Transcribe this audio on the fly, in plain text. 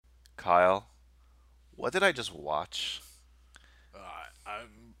Kyle, what did I just watch?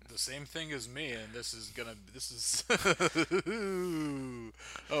 I'm the same thing as me, and this is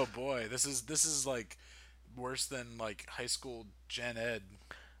oh boy, this is like worse than like high school gen ed.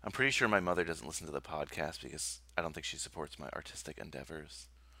 I'm pretty sure my mother doesn't listen to the podcast because I don't think she supports my artistic endeavors.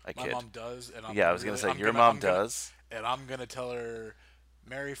 I My kid. mom does, and I'm Yeah, I gonna was gonna really, say I'm your gonna, mom I'm gonna, does. and I'm gonna tell her,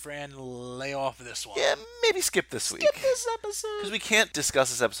 Mary Fran, lay off this one. Yeah, maybe skip this week. Skip this episode. Because we can't discuss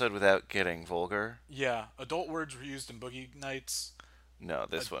this episode without getting vulgar. Yeah, adult words were used in Boogie Nights. No,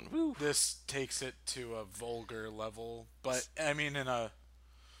 this one. Woo. This takes it to a vulgar level, but I mean,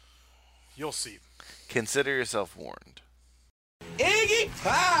 you'll see. Consider yourself warned. Iggy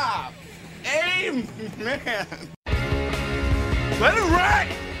Pop! Amen! Let it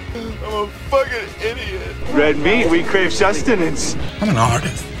ride! I'm a fucking idiot. Red meat, we crave sustenance. I'm an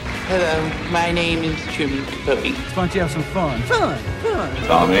artist. Hello, my name is Truman Capote. Why don't you have some fun?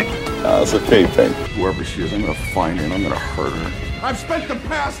 Tommy. It's a Kate thing. Whoever she is, I'm gonna find her and I'm gonna hurt her. I've spent the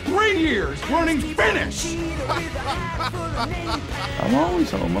past 3 years learning Finnish! I'm always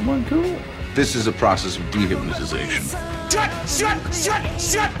home. I'm uncool. This is a process of dehypnotization.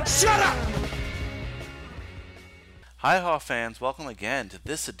 Shut up! Hi, Hoff fans. Welcome again to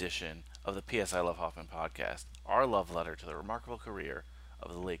this edition of the P.S. I Love Hoffman podcast, our love letter to the remarkable career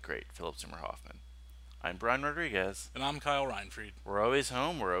of the late, great Philip Seymour Hoffman. I'm Brian Rodriguez. And I'm Kyle Reinfried. We're always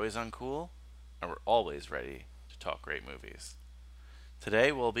home, we're always uncool, and we're always ready to talk great movies.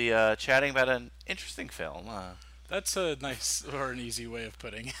 Today we'll be chatting about an interesting film. That's a nice or an easy way of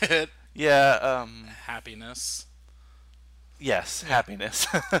putting it. Yeah, Happiness. yes, happiness.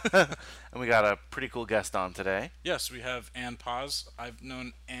 And we got a pretty cool guest on today. Yes, we have Ann Paz. I've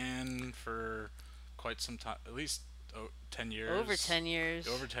known Ann for quite some time, at least 10 years. Over 10 years.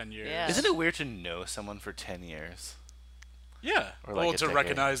 Over 10 years. Yeah. Isn't it weird to know someone for 10 years? Yeah. Or like well, a to decade.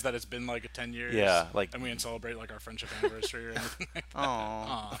 recognize that it's been like 10 years. Yeah, like- And we can celebrate like our friendship anniversary or anything like that.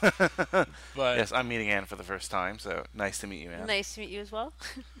 Aww. But Yes, I'm meeting Ann for the first time, so nice to meet you, Ann. Nice to meet you as well.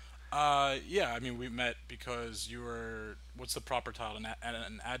 yeah, I mean, we met because you were, what's the proper title?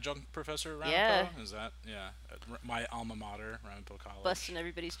 An adjunct professor at Ramapo? Yeah. Is that? Yeah. At my alma mater, Ramapo College. Busting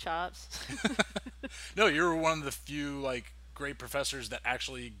everybody's chops. No, you were one of the few, like, great professors that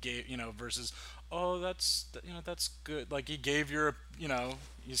actually gave, versus, oh, that's good. Like, he gave your,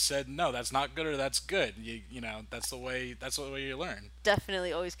 you said, no, that's not good or that's good. That's the way you learn.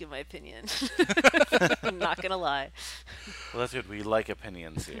 Definitely always give my opinion. I'm not going to lie. Well, that's good. We like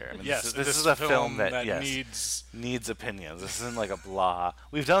opinions here. I mean, Yes, this is a film that needs... needs opinions. This isn't like a blah.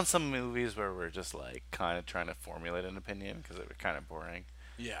 We've done some movies where we're just like kind of trying to formulate an opinion because it was kind of boring.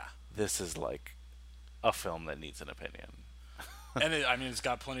 Yeah. This is like a film that needs an opinion. And it's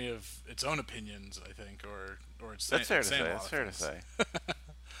got plenty of its own opinions, I think, or it's That's fair to saying say. a lot That's of fair to things.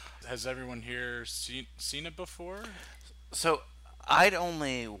 say. Has everyone here seen it before? So I'd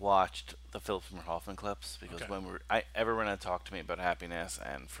only watched the Philip Seymour Hoffman clips because Okay. everyone had talked to me about Happiness,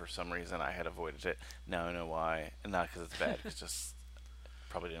 and for some reason I had avoided it. Now I know why, and not because it's bad. It's just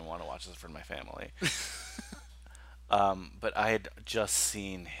probably didn't want to watch this for my family. But I had just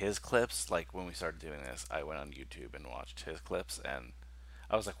seen his clips. Like when we started doing this, I went on YouTube and watched his clips, and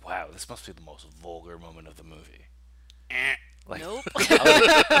I was like, "Wow, this must be the most vulgar moment of the movie." Like, Nope.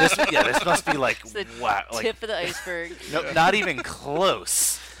 this must be like It's the wow, like tip of the iceberg. no, not even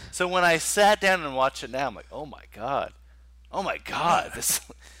close. So when I sat down and watched it now, I'm like, oh my god, this.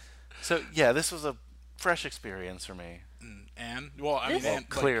 So yeah, this was a fresh experience for me. Anne? Well, I mean, Well, Anne,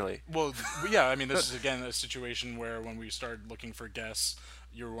 clearly. Well, yeah, I mean, this is, again, a situation where when we started looking for guests,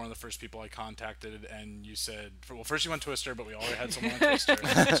 you were one of the first people I contacted, and you said, well, first you went Twister, but we already had someone on Twister,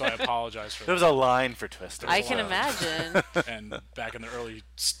 so I apologize for There was that. a line for Twister. I as can well. imagine. And back in the early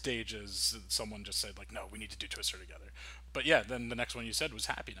stages, someone just said, like, no, we need to do Twister together. But yeah, then the next one you said was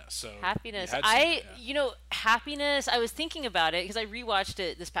Happiness. So Happiness. you had seen it, yeah. Happiness, I was thinking about it because I rewatched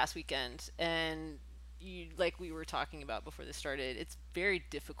it this past weekend, and like we were talking about before this started, it's very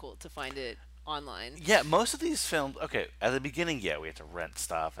difficult to find it online. Yeah, most of these films. Okay, at the beginning, yeah, we had to rent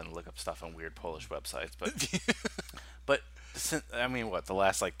stuff and look up stuff on weird Polish websites, but the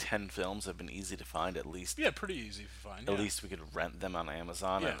last like 10 films have been easy to find at least. Yeah, pretty easy to find. At yeah. least we could rent them on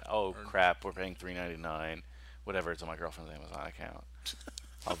Amazon, Yeah, and crap, we're paying $3.99, whatever. It's on my girlfriend's Amazon account.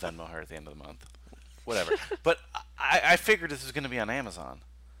 I'll Venmo her at the end of the month, whatever. But I figured this was going to be on Amazon.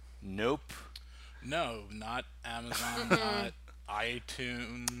 Nope. No, not Amazon, not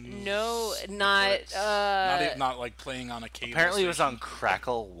iTunes. No, not not like playing on a cable. Apparently, it was on station.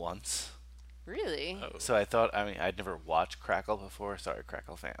 Crackle once. Really? So I thought, I mean, I'd never watched Crackle before. Sorry,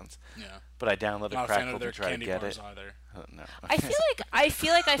 Crackle fans. Yeah. But I downloaded Not a fan Crackle of their to try to candy get bars it. either. No. I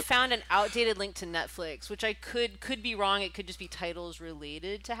feel like I found an outdated link to Netflix, which I could be wrong. It could just be titles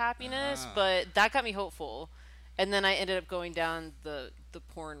related to Happiness, but that got me hopeful. And then I ended up going down the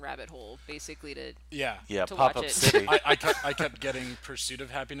porn rabbit hole, basically to Yeah. Yeah, to Pop watch Up it. City. I kept getting Pursuit of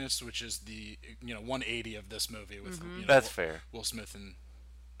Happiness, which is the 180 of this movie with That's fair. Will Smith and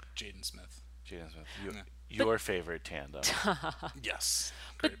Jaden Smith. Jaden Smith, your favorite tandem. Yes.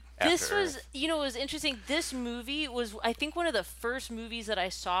 But Great. this After was, Earth. it was interesting. This movie was, I think, one of the first movies that I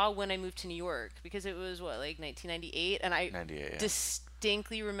saw when I moved to New York, because it was, 1998? And I 98, yeah.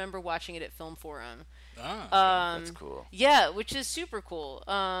 distinctly remember watching it at Film Forum. That's cool. Yeah, which is super cool.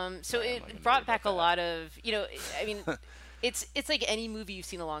 So I'm not gonna it brought worry back a about that. lot of, I mean, it's like any movie you've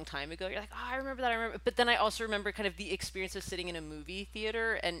seen a long time ago. You're like, oh, I remember that. But then I also remember kind of the experience of sitting in a movie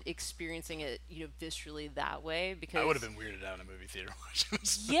theater and experiencing it, viscerally that way. Because I would have been weirded out in a movie theater watching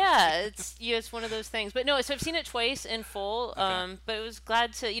this. yeah, it's one of those things. But no, so I've seen it twice in full. Okay. But it was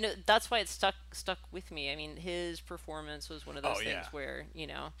glad to, that's why it stuck with me. I mean, his performance was one of those Oh, things yeah. where,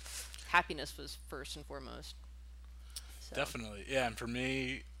 happiness was first and foremost. So. Definitely. Yeah, and for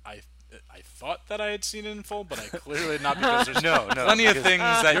me, I thought that I had seen it in full, but I clearly not, because there's No, plenty of because things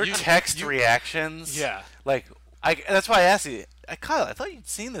that your you text reactions. Yeah. Like, that's why I asked you, Kyle. I thought you'd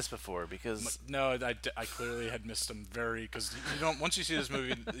seen this before because No, I clearly had missed them because you don't. Once you see this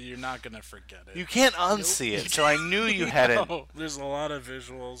movie, you're not gonna forget it. you can't unsee it. So I knew you hadn't. No, there's a lot of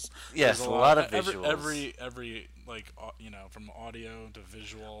visuals. Yes, There's a lot of every- visuals. Every from audio to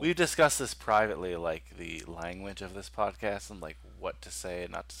visual. We've discussed this privately, like the language of this podcast and like what to say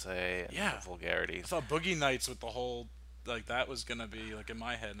and not to say, and Yeah. the vulgarities. I thought Boogie Nights with the whole that was gonna be in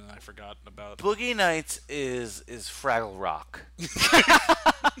my head, and I forgot about. Boogie Nights is Fraggle Rock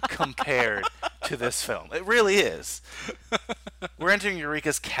compared to this film. It really is. We're entering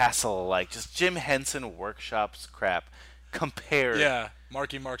Eureka's castle, like just Jim Henson workshops crap compared. Yeah,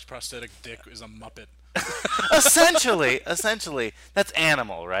 Marky Mark's prosthetic dick is a Muppet. Essentially, that's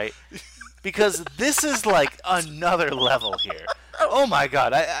Animal, right? Because this is like another level here. Oh my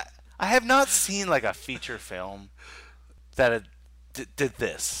god, I have not seen like a feature film that did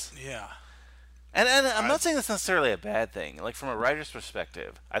this. Yeah. And I'm not saying that's necessarily a bad thing. Like from a writer's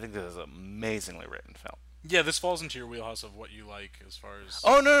perspective, I think this is an amazingly written film. Yeah, this falls into your wheelhouse of what you like as far as.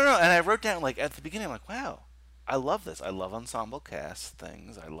 Oh no! And I wrote down like at the beginning, I'm like, wow, I love this. I love ensemble cast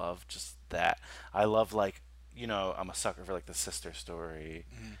things. I love just that. I love I'm a sucker for like the sister story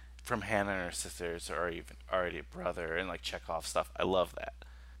from Hannah and her sisters, or even already a brother, and like Chekhov stuff. I love that.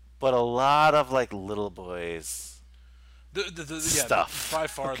 But a lot of like little boys. Stuff. By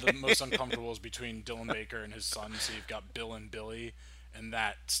far the most uncomfortable is between Dylan Baker and his son. So you've got Bill and Billy, and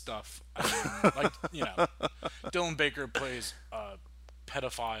that stuff. I mean, Dylan Baker plays a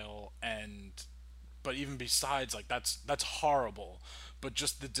pedophile, but even besides, that's horrible. But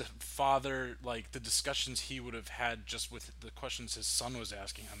just the father, the discussions he would have had just with the questions his son was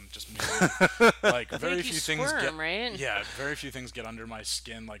asking him, just made, very Make few you things squirm, get right? Yeah, very few things get under my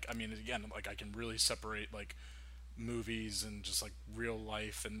skin. I can really separate movies and just real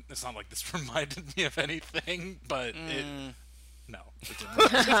life, and it's not like this reminded me of anything, but it didn't.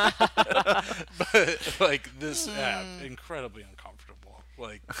 But this, incredibly uncomfortable.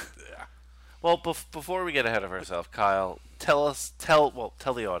 Yeah. Well, before we get ahead of ourselves, Kyle, tell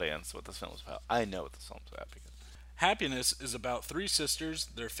the audience what this film is about. I know what this film's about because Happiness is about three sisters,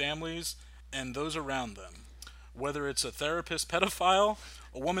 their families, and those around them. Whether it's a therapist pedophile,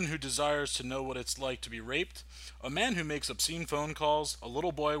 a woman who desires to know what it's like to be raped, a man who makes obscene phone calls, a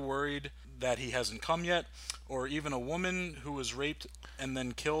little boy worried that he hasn't come yet, or even a woman who was raped and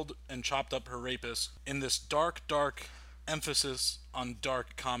then killed and chopped up her rapist. In this dark emphasis on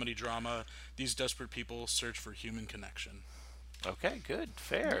dark comedy drama, these desperate people search for human connection. okay, good,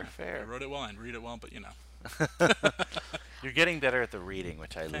 fair. I wrote it well and read it well, but You're getting better at the reading,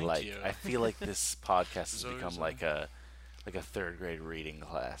 which I Thank like. you. I feel like this podcast has So- become so- like a third grade reading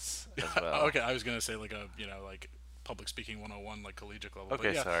class as well. Okay, I was gonna say public speaking 101, collegiate level. Okay,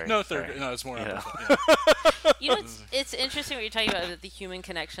 but yeah, sorry, No, sorry. no, it's more. Yeah. It's interesting what you're talking about, the human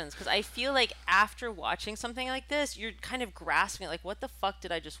connections, because I feel like after watching something like this, you're kind of grasping what the fuck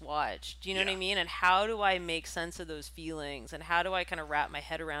did I just watch? Do you know what I Yeah. mean? And how do I make sense of those feelings? And how do I kind of wrap my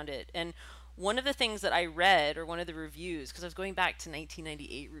head around it? And one of the things that I read, or one of the reviews, because I was going back to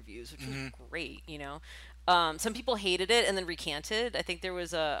 1998 reviews, which was great, some people hated it and then recanted. I think there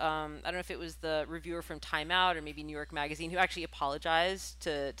was I don't know if it was the reviewer from Time Out or maybe New York Magazine who actually apologized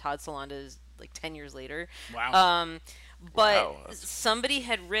to Todd Salanda's 10 years later. Wow. but Wow, that's- somebody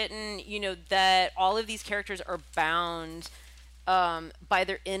had written, that all of these characters are bound by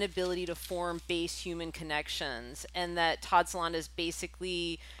their inability to form base human connections, and that Todd Solondz is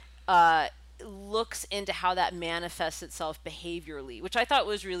basically looks into how that manifests itself behaviorally, which I thought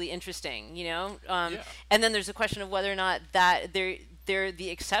was really interesting. And then there's a question of whether or not that they're the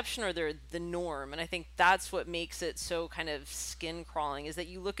exception or they're the norm, and I think that's what makes it so kind of skin crawling, is that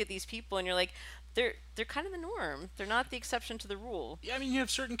you look at these people and you're like, they're kind of the norm. They're not the exception to the rule. Yeah, I mean, you have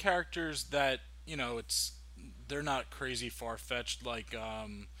certain characters that they're not crazy far fetched, like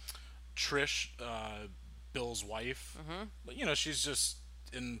Trish, Bill's wife. But she's just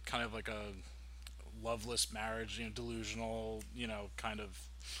in kind of like a loveless marriage, delusional, kind of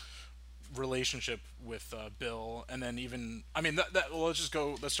relationship with Bill. And then even, I mean, well,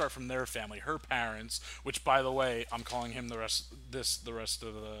 let's start from their family. Her parents, which, by the way, I'm calling him the rest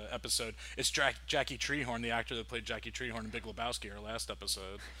of the episode. It's Jackie Treehorn, the actor that played Jackie Treehorn in Big Lebowski, our last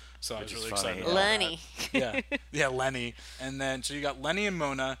episode. So I was really excited about Lenny. that. Yeah, Lenny. And then, so you got Lenny and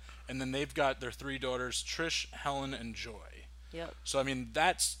Mona, and then they've got their 3 daughters, Trish, Helen, and Joy. Yep. So, I mean,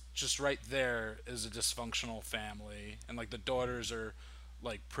 that's just right there is a dysfunctional family. And, like, the daughters are,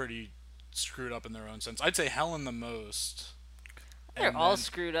 like, pretty screwed up in their own sense. I'd say Helen the most. They're all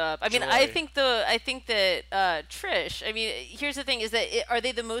screwed up. I mean, Joy. I think that Trish. I mean, here's the thing: is that are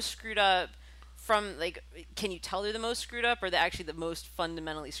they the most screwed up? From like, can you tell they're the most screwed up, or they're actually the most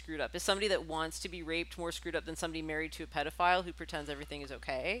fundamentally screwed up? Is somebody that wants to be raped more screwed up than somebody married to a pedophile who pretends everything is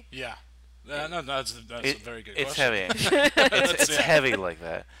okay? Yeah. No, that's a very good it's question. Heavy. it's heavy like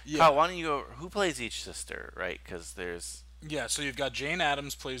that. Yeah. Kyle, why don't you go? Who plays each sister? Right? Because there's. Yeah, so you've got Jane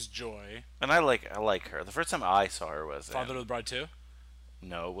Addams plays Joy. And I like her. The first time I saw her was Father of the Bride 2?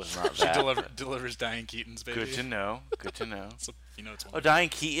 No, it was not She that. delivers Diane Keaton's baby. Good to know. Good to know. It's one. Oh, Diane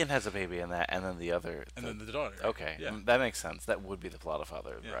Keaton has a baby in that, and then the other. And then the daughter. Okay, Yeah. that makes sense. That would be the plot of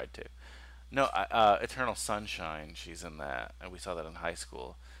Father of the Yeah. Bride too. No, Eternal Sunshine. She's in that, and we saw that in high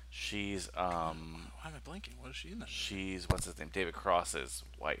school. She's Why am I blanking? What is she in that? She's what's his name? David Cross's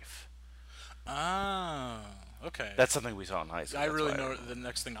wife. Ah, okay. That's something we saw in high school. I that's really why know. remember. The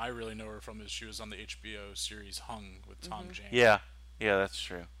next thing I really know her from is she was on the HBO series Hung with Tom Jane. Yeah, that's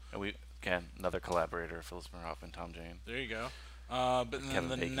true. And we again another collaborator, Phyllis Hoffman, Tom Jane. There you go. But then Kevin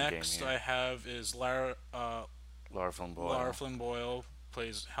the Bacon next game here. I have is Laura Flynn Boyle. Lara Flynn Boyle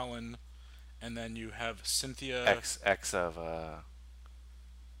plays Helen, and then you have Cynthia. Ex of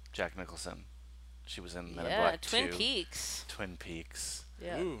Jack Nicholson. She was in Men in Black Twin 2. Peaks. Twin Peaks.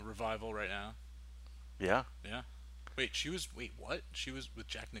 Yeah. Ooh, revival right now. Yeah. Yeah. Wait, what? She was with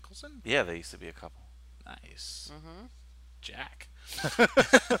Jack Nicholson? Yeah, they used to be a couple. Nice. Jack.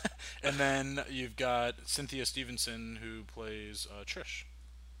 And then you've got Cynthia Stevenson who plays Trish.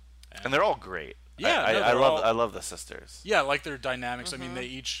 And they're all great. Yeah, I love the sisters. Yeah, I like their dynamics. I mean, they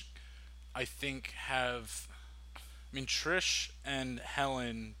each, I think, have. I mean, Trish and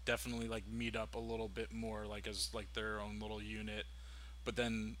Helen definitely like meet up a little bit more, like as like their own little unit. But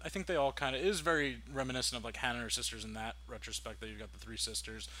then I think they all kind of is very reminiscent of like Hannah and her sisters in that retrospect. That you've got the 3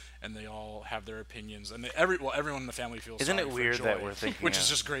 sisters, and they all have their opinions, and everyone in the family feels. Isn't sorry it for weird Joy, that we're thinking which is of-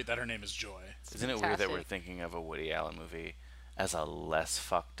 just great that her name is Joy. Isn't it weird that we're fantastic. thinking of a Woody Allen movie as a less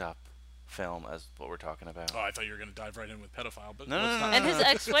fucked up film as what we're talking about? Oh, I thought you were going to dive right in with pedophile, but No, let's no, not. And his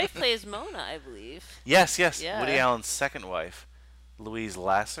ex-wife plays Mona, I believe. Yes. Yeah. Woody Allen's second wife, Louise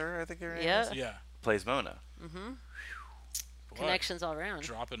Lasser, I think her name Yeah. is, Yeah. plays Mona. Boy, Connections all around.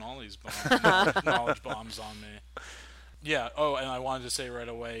 dropping all these bombs, knowledge bombs on me. Yeah. Oh, and I wanted to say right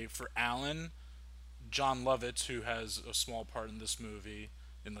away for Alan, John Lovitz, who has a small part in this movie,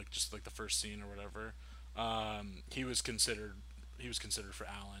 in like just like the first scene or whatever. He was considered for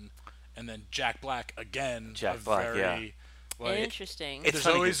Alan, and then Jack Black again. Jack Black, yeah. Like, Interesting. It's there's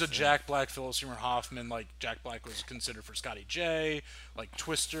funny always a 'cause- Jack Black, Phyllis Seymour Hoffman. Like Jack Black was considered for Scotty J, like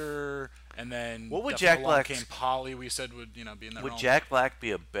Twister, and then What would definitely Jack along Black's- came Polly. We said would be in that Would realm. Jack Black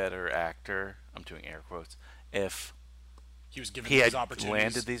be a better actor? I'm doing air quotes. If He was given he these had opportunities.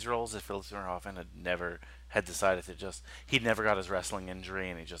 landed these roles, if Philip Seymour Hoffman had decided to just, he'd never got his wrestling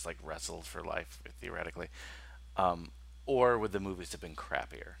injury and he just like wrestled for life theoretically, or would the movies have been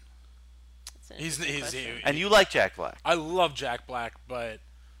crappier? That's an He's interesting question. And you like Jack Black? I love Jack Black, but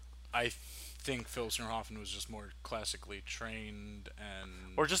I think Philip Seymour Hoffman was just more classically trained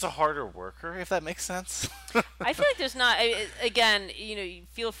and. Or just a harder worker, if that makes sense. I feel like there's not. Again, you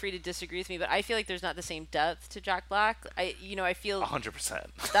feel free to disagree with me, but I feel like there's not the same depth to Jack Black. I feel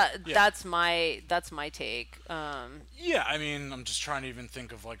 100%. that Yeah. that's my take. Yeah, I mean, I'm just trying to even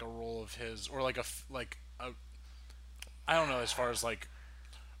think of like a role of his, or like a I don't know, as far as like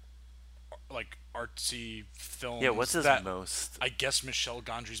artsy films. Yeah, what's his that, most? I guess Michel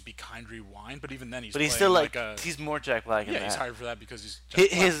Gondry's Be Kind Rewind, but even then he's But he's playing still like a, he's more Jack Black in yeah, that. he's hired for that because he's Jack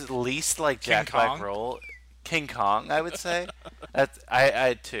Black. His least like King Jack Kong? Black role, King Kong, I would say. That's I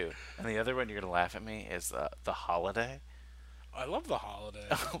had two, and the other one you're gonna laugh at me is The Holiday. I love The Holiday.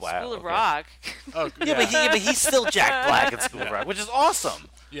 Wow. School of okay. Rock. Oh, Yeah, but he's still Jack Black in School of Rock, which is awesome.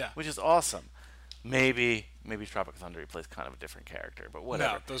 Yeah. Which is awesome. Maybe Tropic Thunder he plays kind of a different character, but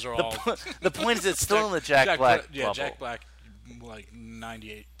whatever. No, those are the all. the point is, it's still in the Jack Black Yeah, bubble. Jack Black, like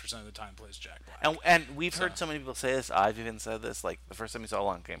 98% of the time plays Jack Black. And we've heard so many people say this. I've even said this. Like the first time you saw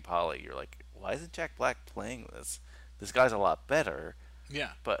Along Came Polly, you're like, why isn't Jack Black playing this? This guy's a lot better. Yeah.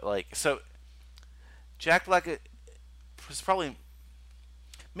 But like, so Jack Black was probably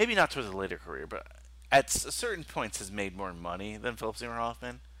maybe not towards a later career, but at certain points has made more money than Philip Seymour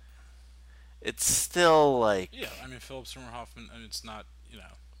Hoffman. It's still like Yeah, I mean Philip Seymour Hoffman, and it's not, you know,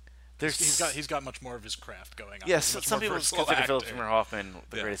 there's he's got much more of his craft going on. yes. He's much some more people versatile consider Philip actor. Seymour Hoffman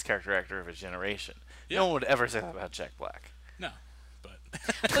the Yeah. greatest character actor of his generation. Yeah. No one would ever say that about Jack Black. No, but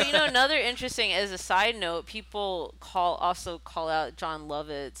But you know, another interesting, as a side note, people also call out John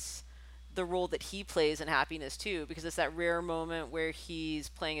Lovitz, the role that he plays in Happiness too, because it's that rare moment where he's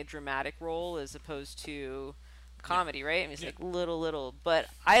playing a dramatic role as opposed to comedy, right? I mean, it's like little. But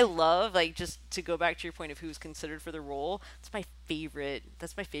I love, like, just to go back to your point of who's considered for the role. It's my favorite.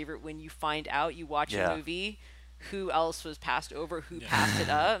 That's my favorite when you find out, you watch Yeah. a movie, who else was passed over, who passed it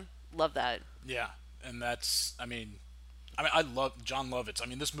up. Love that. yeah, and that's, I mean, I love John Lovitz. I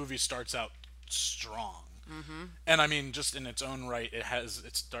mean, this movie starts out strong. Mm-hmm. And I mean, just in its own right, it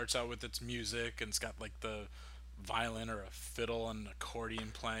starts out with its music, and it's got like the violin or a fiddle and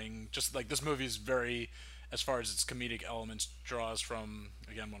accordion playing. Just like this movie is very, as far as its comedic elements, draws from,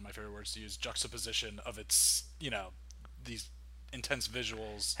 again, one of my favorite words to use, juxtaposition of its, you know, these intense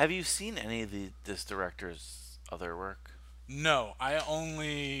visuals. Have you seen any of this director's other work? No, I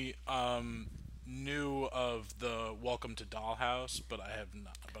only knew of the Welcome to Dollhouse, but I have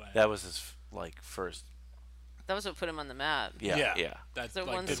not. That was his like first. That was what put him on the map. Yeah. That The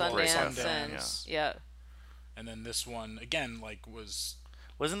like, one did well at Sundance, and yeah. And then this one again, like was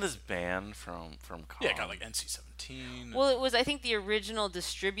Wasn't this banned from Con? yeah, it got like NC-17. Well, it was. I think the original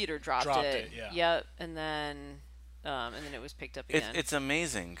distributor dropped it. yeah. Yep, and then it was picked up again. It's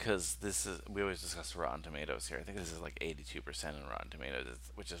amazing because we always discuss Rotten Tomatoes here. I think this is like 82% in Rotten Tomatoes,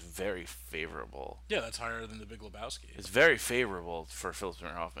 which is very favorable. Yeah, that's higher than The Big Lebowski. It's very favorable for Philip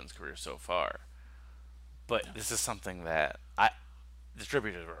Seymour Hoffman's career so far. But this is something that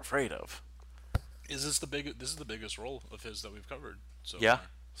distributors are afraid of. This is the biggest role of his that we've covered so Yeah, far.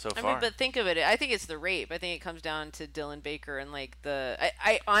 so I far. mean, but think of it. I think it's the rape. I think it comes down to Dylan Baker and like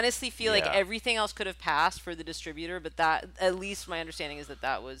I honestly feel like Yeah. everything else could have passed for the distributor, but that, at least my understanding is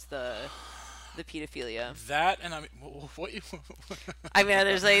that was the pedophilia. That, and I mean, what? I mean,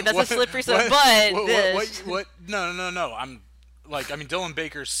 there's like that's What- a slippery slope, what- but this. what? No. I'm like, I mean, Dylan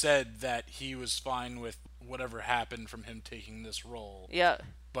Baker said that he was fine with whatever happened from him taking this role. Yeah.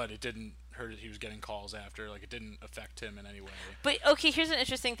 But it didn't hurt. He was getting calls after. Like, it didn't affect him in any way. But okay, here's an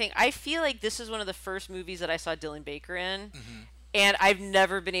interesting thing. I feel like this is one of the first movies that I saw Dylan Baker in. Mm-hmm. And I've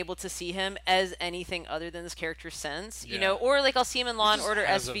never been able to see him as anything other than this character since, you Yeah. know, or like I'll see him in Law and just Order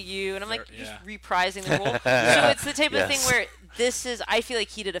has a SVU, and I'm like yeah. just reprising the role. So it's the type of thing Yes. where I feel like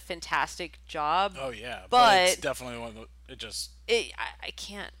he did a fantastic job. Oh yeah, But it's definitely one of the. It just I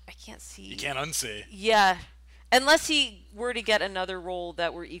can't see. you can't unsee. Yeah, unless he were to get another role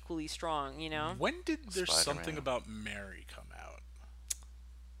that were equally strong, you know. When did There's Spider-Man. Something About Mary come out?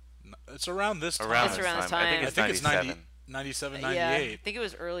 It's around this time. It's around this time. I think I it's think it's 97. 97, Yeah, 98. I think it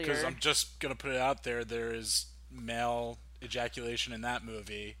was earlier. Because I'm just gonna put it out there. There is male ejaculation in that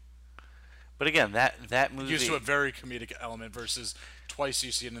movie. But again, that movie Used to a very comedic element versus twice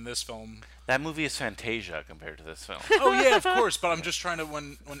you see it in this film. that movie is Fantasia compared to this film. Oh yeah, of course. But I'm just trying to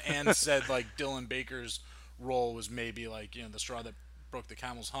when Anne said like Dylan Baker's role was maybe like, you know, the straw that broke the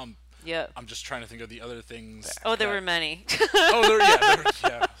camel's hump. Yeah. I'm just trying to think of the other things. Oh, there that- were many.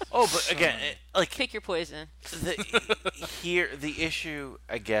 yeah. Oh, but again, like Pick your poison. the issue,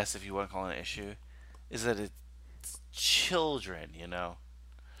 I guess, if you want to call it an issue, is that it's children. You know,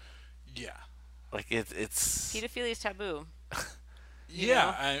 Yeah. like it's. Pedophilia is taboo.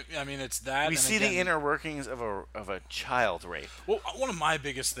 Yeah, I mean it's that. We and see again, the inner workings of a child rape. Well, one of my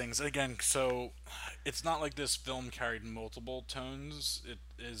biggest things, again, so it's not like this film carried multiple tones. It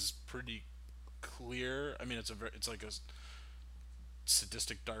is pretty clear. I mean, it's like a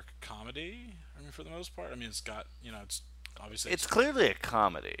sadistic dark comedy. I mean, for the most part. I mean, it's got, you know, it's obviously It's clearly a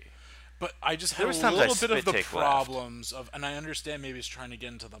comedy. But I just There had was a times I little bit of spit the take problems of, and I understand maybe it's trying to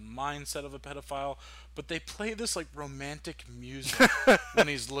get into the mindset of a pedophile, but they play this like romantic music when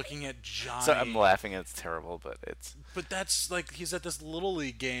he's looking at Johnny. So I'm laughing. It's terrible, but it's. But that's like he's at this little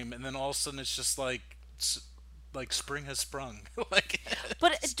league game, and then all of a sudden it's just like spring has sprung. Like,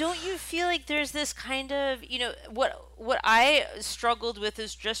 But don't you feel like there's this kind of, what I struggled with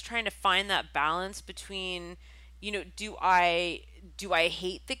is just trying to find that balance between, do I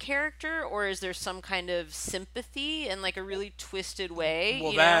hate the character, or is there some kind of sympathy in like a really twisted way?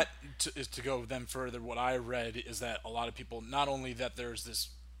 well, you know? that is to go then further. What I read is that a lot of people, not only that there's this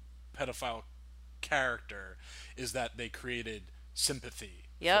pedophile character, is that they created sympathy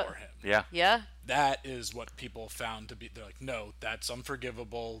Yep. for him. Yeah. Yeah. That is what people found to be. They're like, no, that's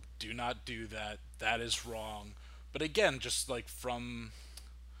unforgivable. Do not do that. That is wrong. But again, just like from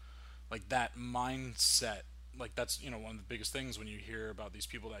like that mindset, like that's one of the biggest things when you hear about these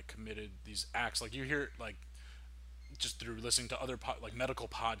people that committed these acts. Like you hear like just through listening to other like medical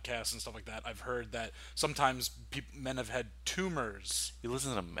podcasts and stuff like that. I've heard that sometimes men have had tumors. You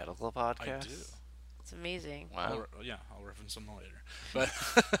listen to medical podcasts? I do. It's amazing. Wow. I'll reference them later.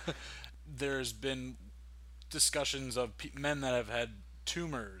 But there's been discussions of men that have had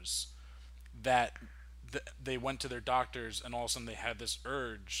tumors that they went to their doctors, and all of a sudden they had this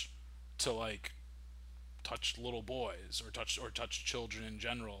urge to like touch little boys or touch children in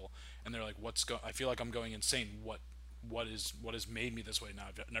general, and they're like, I feel like I'm going insane. What has made me this way now?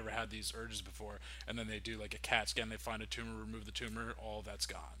 I've never had these urges before. And then they do like a CAT scan, they find a tumor, remove the tumor, all that's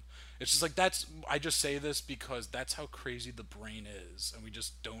gone. It's just like I just say this because that's how crazy the brain is, and we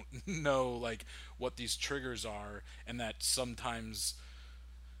just don't know like what these triggers are, and that sometimes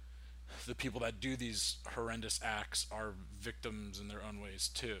the people that do these horrendous acts are victims in their own ways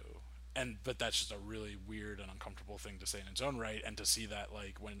too. But that's just a really weird and uncomfortable thing to say in its own right, and to see that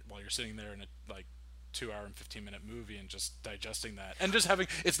like while you're sitting there in a like 2-hour and 15-minute movie and just digesting that, and just having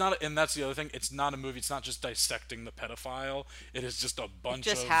and that's the other thing, it's not a movie, it's not just dissecting the pedophile, it is just a bunch It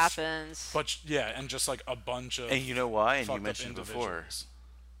just of happens. but yeah, and just like a bunch of, And you know why? And you fucked up mentioned before, individuals.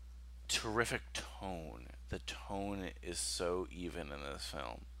 terrific tone. The tone is so even in this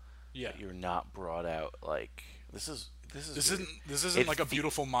film. Yeah, that you're not brought out like this isn't It like a fe-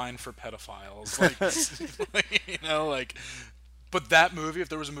 beautiful mind for pedophiles, like but that movie, if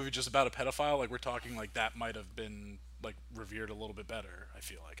there was a movie just about a pedophile, like we're talking, like that might have been like revered a little bit better. I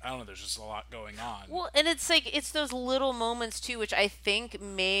feel like, I don't know, there's just a lot going on. Well, and it's like it's those little moments too, which I think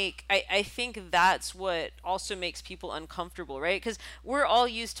I think that's what also makes people uncomfortable, right? Because we're all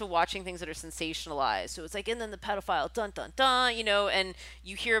used to watching things that are sensationalized. So it's like, and then the pedophile, dun dun dun, and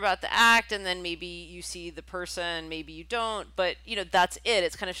you hear about the act, and then maybe you see the person, maybe you don't, but that's it.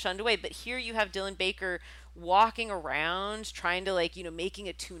 It's kind of shunned away. But here you have Dylan Baker walking around trying to making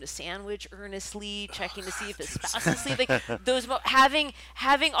a tuna sandwich earnestly, checking to see if his spouse is asleep, like those having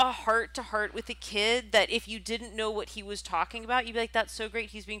a heart to heart with a kid that if you didn't know what he was talking about, you'd be like, that's so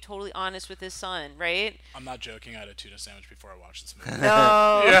great, he's being totally honest with his son, right? I'm not joking, I had a tuna sandwich before I watched this movie.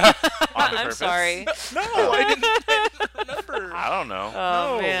 No. Yeah. On I'm purpose? sorry. No, I didn't remember. I don't know.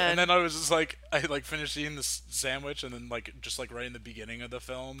 Oh, No. man. And then I was just like, I finished eating the sandwich, and then just right in the beginning of the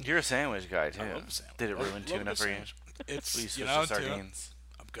film, You're a sandwich guy too. I love a sandwich. Did it ruin Love tuna a for you? sandwich. It's Will you switch tuna. to sardines?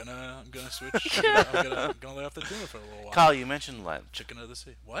 I'm gonna switch. I'm gonna lay off the tuna for a little while. Kyle, you mentioned length. Chicken of the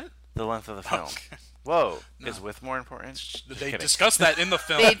sea. What? The length of the film. Okay. Whoa, No. is width more important? Just They kidding. discussed that in the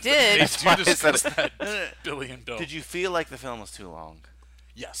film. They did. They That's why I do said discuss it. that. Billy and Bill. Did you feel like the film was too long?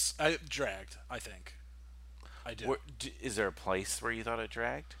 Yes, I dragged. I think. I did. Is there a place where you thought it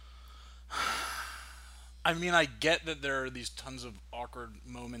dragged? I mean, I get that there are these tons of awkward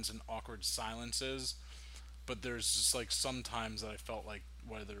moments and awkward silences, but there's just sometimes that I felt like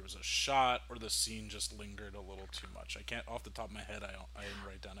whether it was a shot or the scene just lingered a little too much. I can't, off the top of my head, I didn't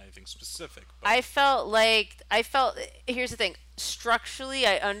write down anything specific. But I felt here's the thing, structurally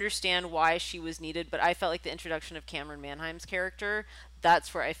I understand why she was needed, but I felt like the introduction of Cameron Manheim's character,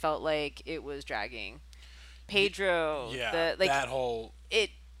 that's where I felt like it was dragging. Pedro, yeah, that whole.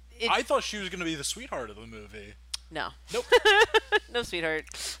 I thought she was going to be the sweetheart of the movie. No. Nope. No, sweetheart.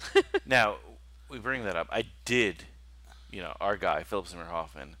 Now, we bring that up. I did, our guy, Philip Seymour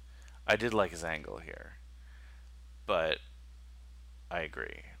Hoffman, I did like his angle here. But I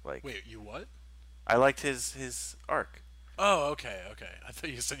agree. Wait, you what? I liked his arc. Oh, okay. I thought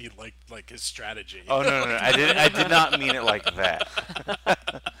you said you liked his strategy. Oh, no. I did not mean it like that.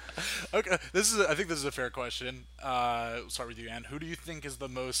 Okay, I think this is a fair question. We'll start with you, Anne. Who do you think is the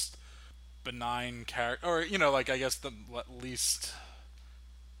most benign character, or I guess the least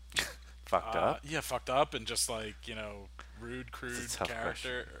Fucked up? Yeah, fucked up and just like, rude, crude tough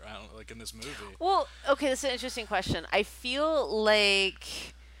character. I don't know, like in this movie. Well, okay, that's an interesting question. I feel like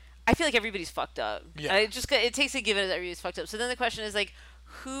everybody's fucked up. Yeah. It takes a given that everybody's fucked up. So then the question is like,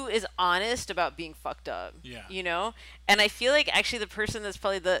 who is honest about being fucked up? Yeah. You know? And I feel like actually the person that's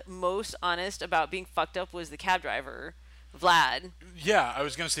probably the most honest about being fucked up was the cab driver, Vlad. Yeah, I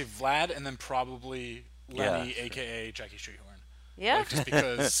was gonna say Vlad, and then probably Lenny, Yeah. aka Jackie Streethorn. Yeah. Like, just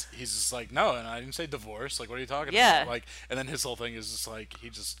because he's just like, no, and I didn't say divorce. Like, what are you talking Yeah. about? Like, and then his whole thing is just like, he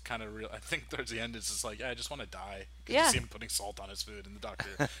just kind of I think towards the end it's just like, yeah, I just want to die. 'Cause Yeah. you see him putting salt on his food, and the doctor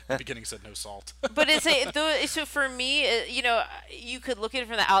at the beginning said no salt. But so for me, you could look at it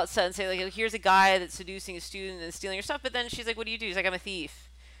from the outset and say like, here's a guy that's seducing a student and stealing your stuff. But then she's like, what do you do? He's like, I'm a thief.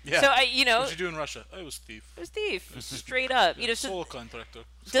 Yeah. So What did you do in Russia? I was thief. I was a thief, straight up. So Sole contractor.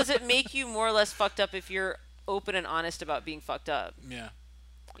 does it make you more or less fucked up if you're open and honest about being fucked up? Yeah.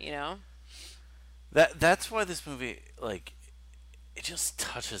 You know? That's why this movie, like, it just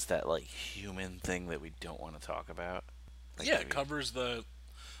touches that, like, human thing that we don't want to talk about. Like, Yeah, it covers the.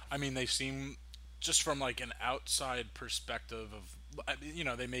 I mean, they seem just from like an outside perspective of,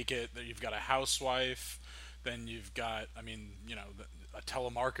 they make it that you've got a housewife, then you've got, a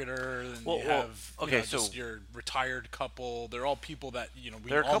telemarketer, then you have just your retired couple. They're all people that we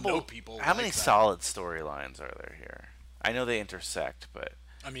there are all know people. How many like that. solid storylines are there here? I know they intersect, but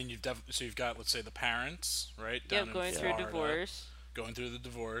I mean, you've got, let's say, the parents, right? Yeah, Down in going through a Florida, divorce. Going through the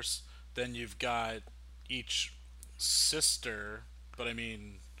divorce. Then you've got each sister, but I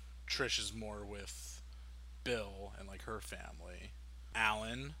mean, Trish is more with Bill and like her family.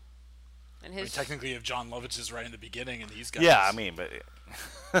 Alan. And I mean, his. technically, you have John Lovitz is right in the beginning, and these guys. yeah, I mean, but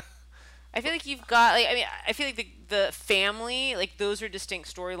I feel like you've got I feel like the family, like those are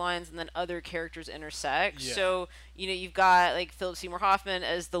distinct storylines, and then other characters intersect. Yeah. So you've got like Philip Seymour Hoffman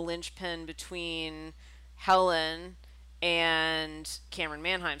as the linchpin between Helen and Cameron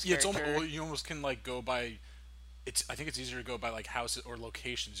Manheim's Yeah, it's character. almost, you almost can like go by. I think it's easier to go by like houses or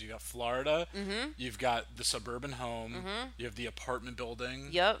locations. You got Florida. Mm-hmm. You've got the suburban home. You have the apartment building.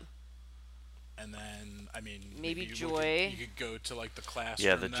 Yep. And then, I mean, Maybe you Joy. You could go to like the classroom.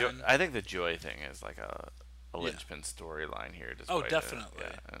 yeah, then. I think the Joy thing is like a linchpin storyline here. Oh, despite definitely.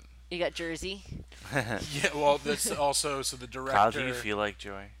 and You got Jersey. Yeah, well, that's also so the director. Kyle, do you feel like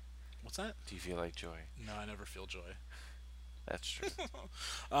Joy? What's that? Do you feel like Joy? No, I never feel joy. That's true.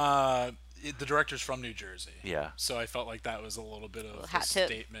 The director's from New Jersey. Yeah. So I felt like that was a little bit of a hat tip.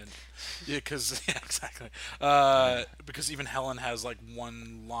 statement. Yeah, because exactly. Because even Helen has like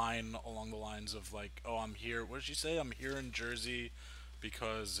one line along the lines of like, "Oh, I'm here." What did she say? "I'm here in Jersey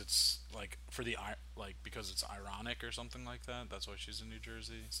because it's like because it's ironic or something like that." That's why she's in New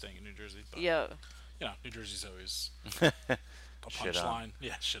Jersey, staying in New Jersey. But, Yeah. New Jersey's always a Shit on. punchline.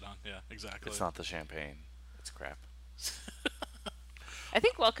 Yeah, shit on. Yeah, exactly. It's not the champagne. It's crap. I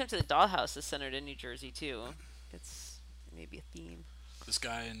think Welcome to the Dollhouse is centered in New Jersey too. It's maybe a theme. This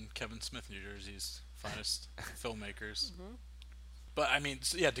guy in Kevin Smith, New Jersey's finest filmmakers. But I mean,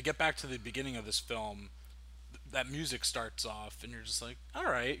 to get back to the beginning of this film, that music starts off, and you're just like, all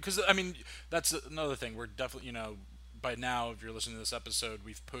right, because I mean, that's another thing. We're definitely, by now, if you're listening to this episode,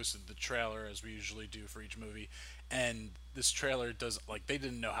 we've posted the trailer as we usually do for each movie, and this trailer does they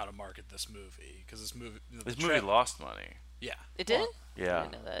didn't know how to market this movie because this movie Lost money. Yeah, It did? Yeah. I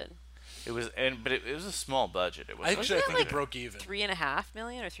didn't know that. It was, but it was a small budget. It was. actually, I it think like it broke even. 3.5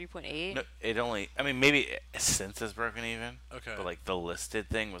 million or 3.8? No, it only. I mean, maybe since it's broken even. Okay. But like the listed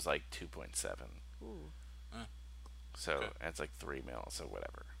thing was like 2.7. Ooh. So Okay. it's like 3 mil. So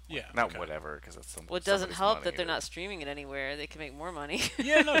whatever. Yeah, Not okay. whatever, because it's some. Well, it doesn't somebody's help money that they're either. not streaming it anywhere. They can make more money.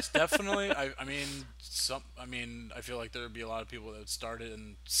 Yeah, no, it's definitely. I mean, I feel like there would be a lot of people that would start it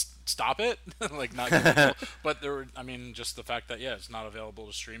and stop it, like not. Give people, but there were. I mean, just the fact that it's not available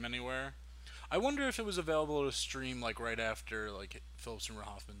to stream anywhere. I wonder if it was available to stream like right after like Philip Seymour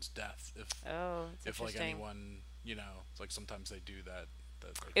Hoffman's death. Oh, that's If like interesting. anyone, like sometimes they do that.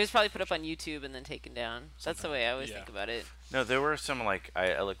 Like, It was probably put up on YouTube and then taken down. That's the way I always yeah. think about it. No, there were some like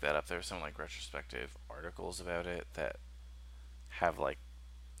I looked that up. There were some like retrospective articles about it that have like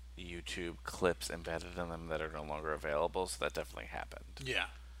YouTube clips embedded in them that are no longer available. So that definitely happened. Yeah,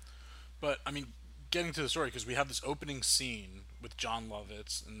 but I mean, getting to the story because we have this opening scene with John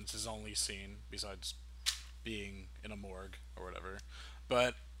Lovitz, and it's his only scene besides being in a morgue or whatever.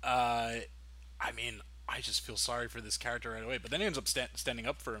 But I mean, I just feel sorry for this character right away. But then he ends up standing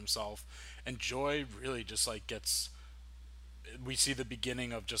up for himself, and Joy really just like gets. We see the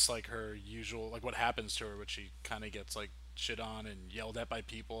beginning of just like her usual, like what happens to her, which she kind of gets like shit on and yelled at by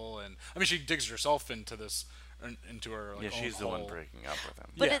people, and I mean she digs herself into this, into her. Like, Yeah, she's the one hole. breaking up with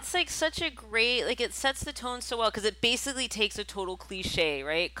him. But Yeah. it's like such a great, like it sets the tone so well because it basically takes a total cliche,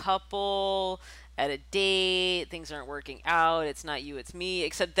 right? Couple at a date, things aren't working out. It's not you, it's me.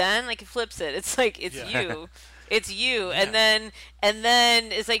 Except then, like it flips it. It's like it's Yeah. you, it's you, Yeah. and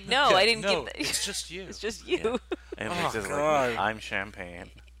then it's like no, Yeah, I didn't no, get that. it's just you. It's just you. And Oh, makes it God. like, I'm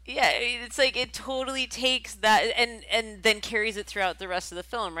champagne. Yeah, it's like it totally takes that and then carries it throughout the rest of the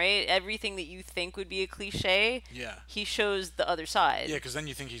film, right? Everything that you think would be a cliche, Yeah. he shows the other side. Yeah, because then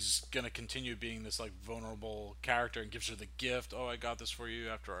you think he's gonna continue being this like vulnerable character and gives her the gift. Oh, I got this for you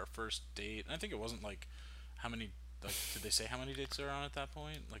after our first date. And I think it wasn't like how many. Like, did they say how many dates they're on at that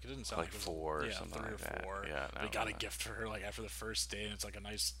point? Like, it didn't sound Like like it was, 4 or yeah, something 3 like or that. 4. Yeah, But no, he got a no. gift for her like after the first date, and it's like a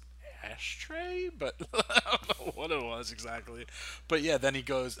nice ashtray, but I don't know what it was exactly. But yeah, then he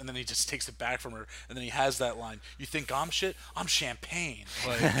goes and then he just takes it back from her, and then he has that line: "You think I'm shit? I'm champagne."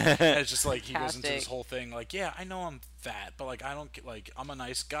 Like, and it's just like he goes into this Fantastic. whole thing like, yeah, I know I'm fat, but like I don't get, like I'm a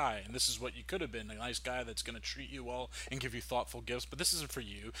nice guy, and this is what you could have been, a nice guy that's gonna treat you well and give you thoughtful gifts. But this isn't for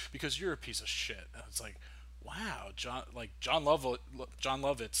you because you're a piece of shit. And it's like, wow, John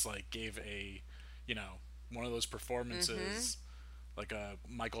Lovitz like gave a, you know, one of those performances. Like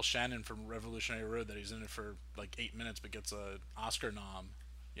Michael Shannon from Revolutionary Road, that he's in it for like 8 minutes but gets a Oscar nom.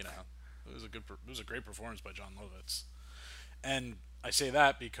 You know, it was a great performance by John Lovitz. And I say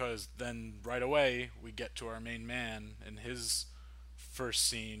that because then right away we get to our main man in his first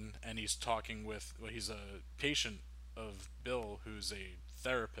scene, and he's talking with, well, he's a patient of Bill who's a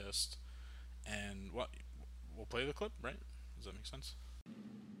therapist, and we'll play the clip, right? Does that make sense?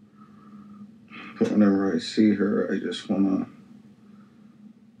 Whenever I see her, I just want to,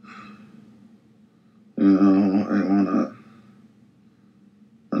 I want to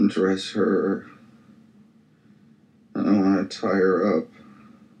undress her. I want to tie her up.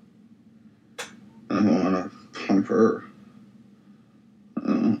 I want to pump her.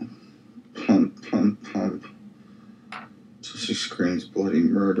 Pump, pump, pump. So she screams bloody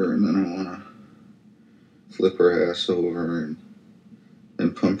murder, and then I want to flip her ass over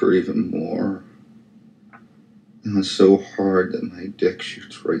and pump her even more. And it's so hard that my dick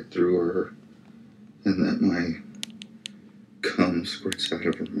shoots right through her, and that my cum squirts out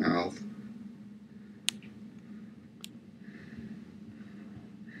of her mouth.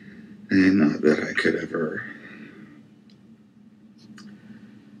 And not that I could ever,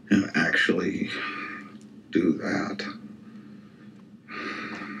 actually do that.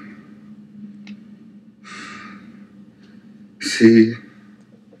 See,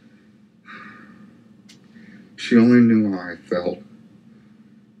 she only knew how I felt.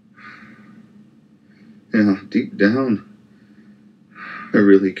 Yeah, deep down, I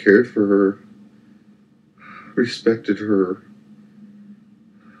really cared for her, respected her,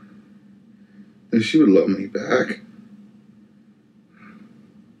 and she would love me back.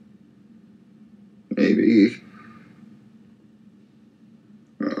 Maybe.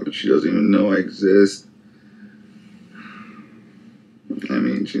 But she doesn't even know I exist. I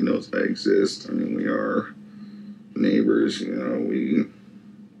mean, she knows I exist. I mean, we are neighbors, we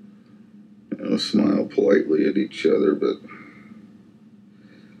smile politely at each other, but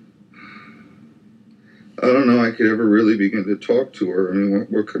I don't know I could ever really begin to talk to her. I mean,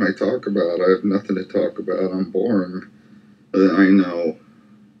 what can I talk about? I have nothing to talk about. I'm boring. I know.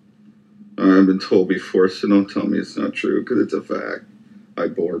 I've been told before, so don't tell me it's not true, because it's a fact. I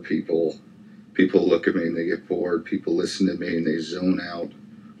bore people. People look at me and they get bored. People listen to me and they zone out.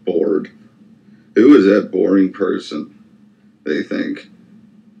 Bored. Who is that boring person? They think.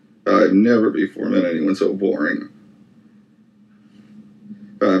 I've never before met anyone so boring.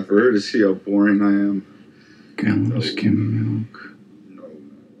 For her to see how boring I am. Gallon of skim milk.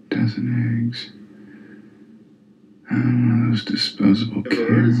 Dozen eggs. One of those disposable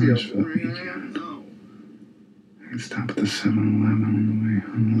cameras for the weekend. I can stop at the 7-Eleven on the way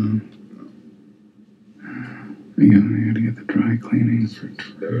home. I gotta get the dry cleaning for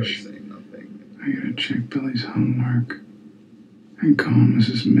Trish. I gotta check Billy's homework. And call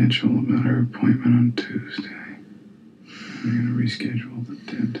Mrs. Mitchell about her appointment on Tuesday. I'm gonna reschedule the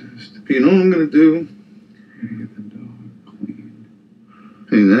dentist. You know what I'm gonna do? I gotta get the dog cleaned.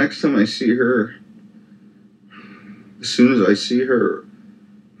 I mean, the next time I see her, as soon as I see her,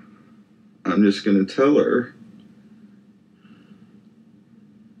 I'm just gonna tell her.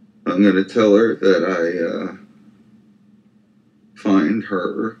 I'm gonna tell her that I find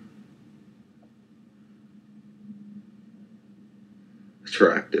her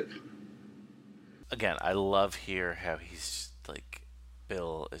attractive. Again, I love here how he's just, like,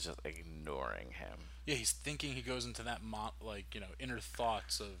 Bill is just ignoring him. Yeah, he's thinking. He goes into that inner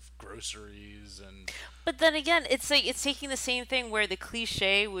thoughts of groceries and. But then again, it's like it's taking the same thing where the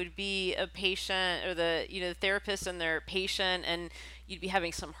cliche would be a patient or the therapist and their patient, and you'd be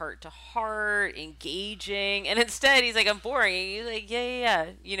having some heart to heart, engaging, and instead he's like, I'm boring. And he's like, yeah,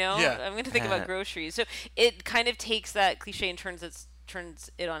 I'm going to think about groceries. So it kind of takes that cliche and turns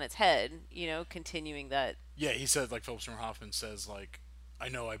it on its head, continuing that. Yeah, he said, like, Philip Seymour Hoffman says, like, I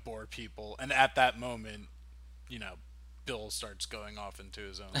know I bore people, and at that moment, Bill starts going off into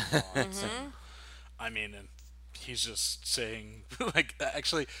his own thoughts. And, I mean, and he's just saying, like,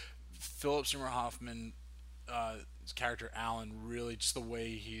 actually, Philip Seymour Hoffman, his character Alan, really just the way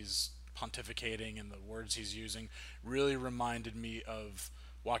he's pontificating and the words he's using really reminded me of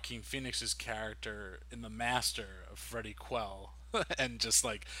Joaquin Phoenix's character in The Master of Freddie Quell. And just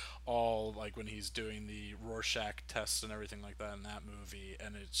like all like when he's doing the Rorschach tests and everything like that in that movie,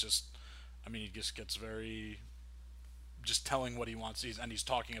 and it's just, I mean, he just gets very, just telling what he wants. He's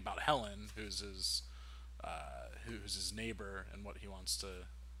talking about Helen, who's his neighbor, and what he wants to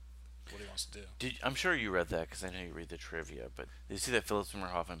do. I'm sure you read that because I know you read the trivia. But did you see that Philip Seymour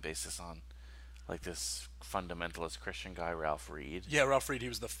Hoffman based this on like this fundamentalist Christian guy, Ralph Reed? Yeah, Ralph Reed. He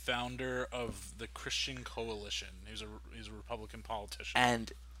was the founder of the Christian Coalition. He's a Republican politician.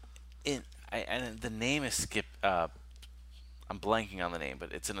 And the name is I'm blanking on the name,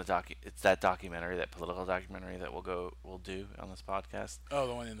 but it's in it's that documentary, that political documentary that we'll do on this podcast. Oh,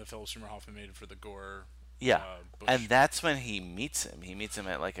 the one in the Philip Seymour Hoffman made for the Gore. Yeah, Bush. And that's when he meets him. He meets him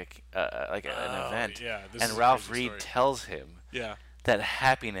at like an event. Yeah, and Ralph Reed tells him. Yeah. That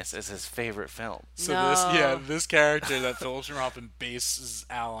Happiness is his favorite film. So this character that Philip Seymour Hoffman bases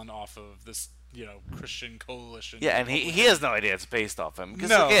Alan off of, this Christian Coalition. Yeah, and he has no idea it's based off him because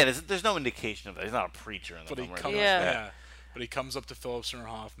again, there's no indication of that. He's not a preacher in the film. But he comes up to Philip Seymour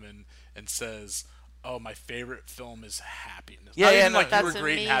Hoffman and says, "Oh, my favorite film is Happiness." Yeah, you that's were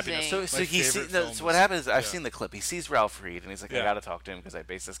great in Happiness. So what happens is I've seen the clip. He sees Ralph Reed and he's like, I got to talk to him because I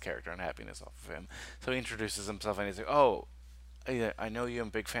based this character on Happiness off of him. So he introduces himself and he's like, "Oh, I know you're a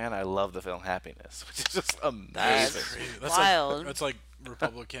big fan. I love the film Happiness," which is just amazing. That's wild. That's like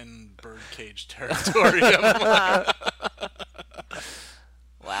Republican birdcage territory.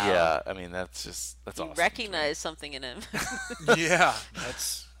 Wow. Yeah, I mean that's awesome. You recognize something in him. Yeah,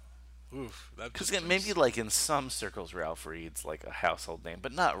 that's. Oof. Because maybe like in some circles, Ralph Reed's like a household name,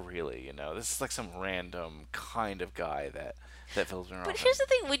 but not really. This is like some random kind of guy that Philip Seymour Hoffman. But here's the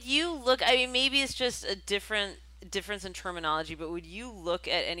thing: would you look? I mean, maybe it's just a difference in terminology, but would you look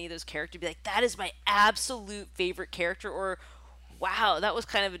at any of those characters and be like, that is my absolute favorite character, or wow, that was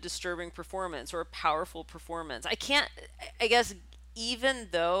kind of a disturbing performance or a powerful performance? I guess even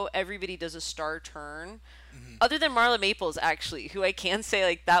though everybody does a star turn, other than Marla Maples, actually, who I can say,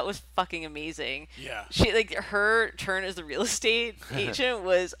 like, that was fucking amazing. Yeah. She, like, her turn as the real estate agent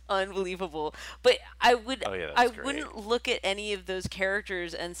was unbelievable. But I wouldn't look at any of those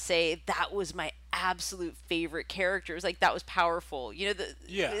characters and say that was my absolute favorite characters. Like, that was powerful.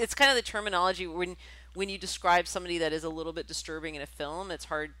 It's kind of the terminology when you describe somebody that is a little bit disturbing in a film, it's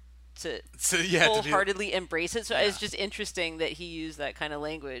hard to wholeheartedly embrace it. So it's just interesting that he used that kind of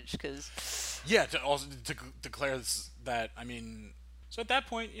language because to declare that, I mean, so at that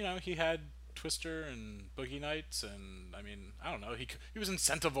point, he had Twister and Boogie Nights, and I mean, I don't know, he was in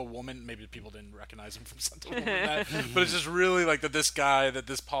Scent of a Woman. Maybe people didn't recognize him from Scent of a Woman, but it's just really like that this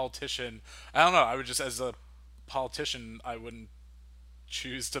politician, I don't know, I would just, as a politician, I wouldn't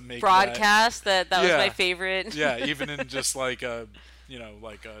choose to make broadcast that was my favorite. Yeah, even in just like a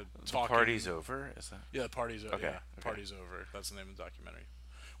talking. The Party's Over? Is that? Yeah, The Party's Over. Okay. Yeah, The Party's Over. That's the name of the documentary,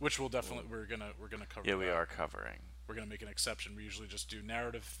 which we'll definitely we're gonna cover. Yeah, we are covering. We're gonna make an exception. We usually just do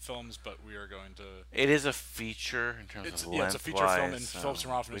narrative films, but we are going to. It is a feature in terms of length. Yeah, it's a feature film, and Philip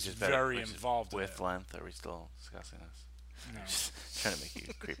Seymour Hoffman is very involved with in length. Are we still discussing this? No. Just trying to make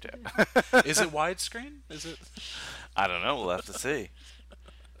you creeped out. Is it widescreen? Is it? I don't know. We'll have to see.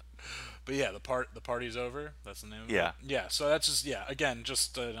 But yeah, the Party's Over. That's the name of it. Yeah. Yeah. So that's just again,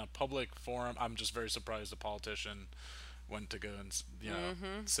 just in a public forum. I'm just very surprised a politician went to go and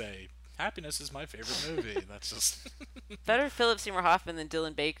say Happiness is my favorite movie. That's just better Philip Seymour Hoffman than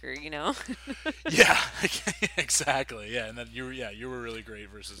Dylan Baker. Yeah. Exactly. Yeah. And then you were really great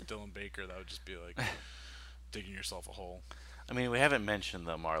versus Dylan Baker. That would just be like digging yourself a hole. I mean, we haven't mentioned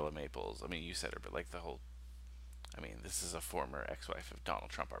the Marla Maples. I mean, you said her, but like the whole. I mean, this is a former ex-wife of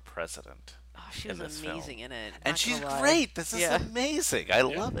Donald Trump, our president. Oh, she was amazing in it. And she's great. This is amazing. I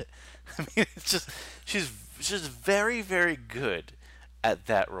love it. I mean, it's just she's very, very good at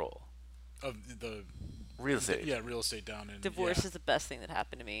that role. Of the real estate. Real estate down in. Divorce is the best thing that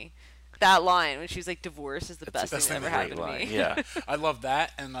happened to me. that line when she's like, "Divorce is the best That's thing that the ever great happened to me." Yeah. I love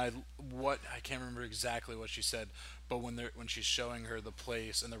that, and I can't remember exactly what she said, but when she's showing her the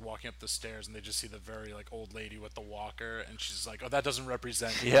place and they're walking up the stairs and they just see the very like old lady with the walker, and she's like, "Oh, that doesn't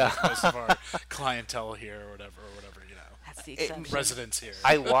represent most of our clientele here, or whatever, you know." That's the exception. Residents here.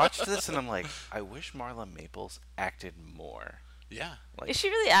 I watched this and I'm like, I wish Marla Maples acted more. Yeah. Is she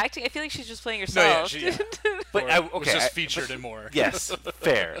really acting? I feel like she's just playing No, yeah, herself. But was just featured in more. Yes,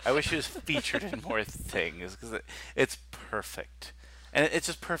 fair. I wish she was featured in more things because it's perfect, and it's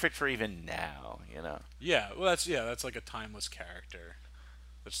just perfect for even now, you know. Yeah, well, that's like a timeless character.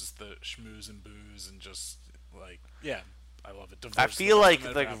 That's just the schmooze and booze and just like I love it. Divorce I feel like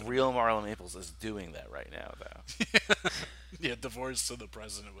real Marla Maples is doing that right now, though. Yeah, Divorce to the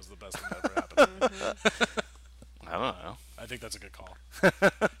President was the best thing that ever happened. I don't know. I think that's a good call.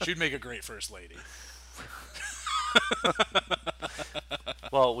 She'd make a great first lady.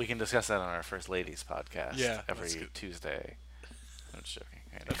 Well, we can discuss that on our First Ladies podcast. Yeah, every Tuesday. I'm just joking.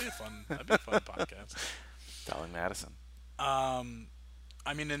 That'd be a fun podcast. Darling Madison.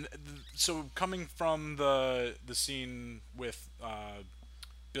 I mean, so coming from the scene with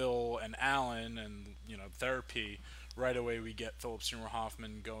Bill and Alan and therapy, right away we get Philip Seymour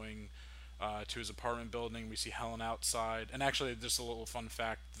Hoffman going to his apartment building. We see Helen outside, and actually, just a little fun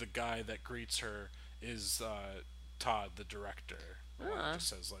fact: the guy that greets her is Todd, the director. Just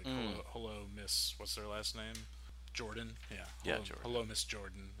says like, "Hello, Miss." What's their last name? Jordan. Yeah. Jordan. Hello, Miss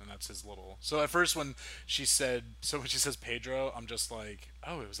Jordan, and that's his little. So at first, when she says Pedro, I'm just like,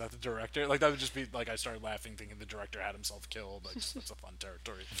 oh, was that the director? Like that would just be like I started laughing, thinking the director had himself killed. That's a fun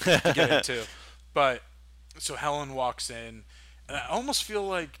territory to get into. But so Helen walks in, and I almost feel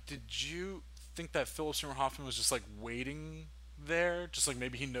like, did you think that Philip Seymour Hoffman was just like waiting there, just like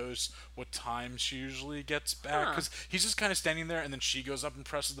maybe he knows what time she usually gets back, because he's just kind of standing there, and then she goes up and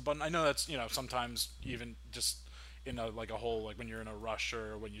presses the button. I know that's sometimes even just in a whole, like when you're in a rush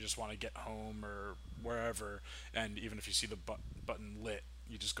or when you just want to get home or wherever, and even if you see the button lit,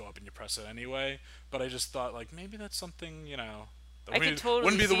 you just go up and you press it anyway. But I just thought like maybe that's something I could totally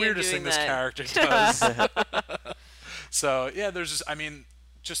wouldn't be the see him weirdest doing thing this that. character does. So yeah, there's just, I mean,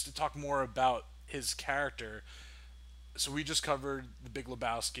 just to talk more about his character. So we just covered The Big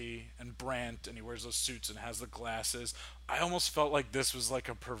Lebowski and Brandt, and he wears those suits and has the glasses. I almost felt like this was like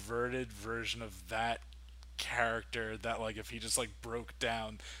a perverted version of that character, that like if he just like broke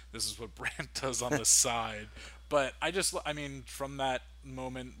down, this is what Brandt does on the side. But I mean, from that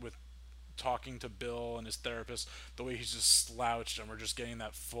moment with talking to Bill and his therapist, the way he's just slouched, and we're just getting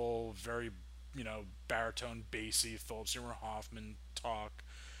that full, very, baritone, bassy Philip Seymour Hoffman talk,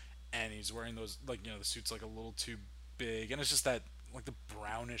 and he's wearing those, like, the suit's like a little too big, and it's just that, like, the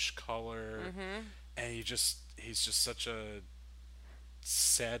brownish color, and he's just such a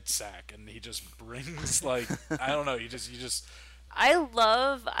sad sack, and he just brings, like, I don't know, you just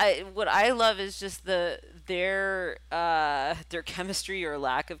what I love is just their chemistry or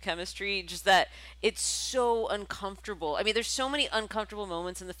lack of chemistry, just that it's so uncomfortable. I mean, there's so many uncomfortable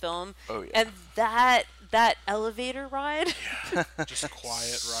moments in the film. Oh, yeah. And that elevator ride, just a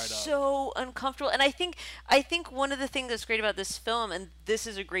quiet ride up, so uncomfortable. And I think one of the things that's great about this film, and this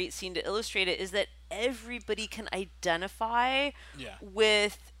is a great scene to illustrate it, is that everybody can identify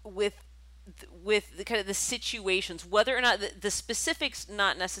with the kind of the situations, whether or not the specifics,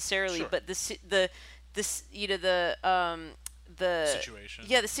 not necessarily, but the situation.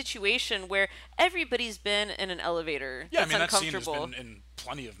 Yeah, the situation where everybody's been in an elevator. Yeah, that's I mean, that scene has uncomfortable. been in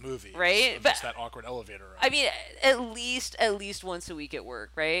plenty of movies, right? But just that awkward elevator ride. I mean, at least once a week at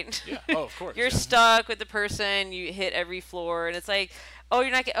work, right? Yeah. Oh, of course. You're stuck with the person. You hit every floor, and it's like, oh,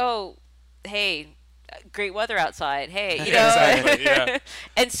 you're not. Hey. Great weather outside. Hey, Exactly, yeah.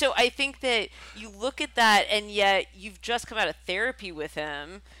 And so I think that you look at that, and yet you've just come out of therapy with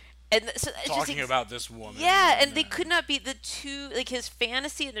him, and so talking about this woman. Yeah, and they could not be the two, like his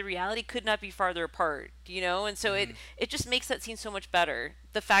fantasy and the reality could not be farther apart, and so it just makes that scene so much better.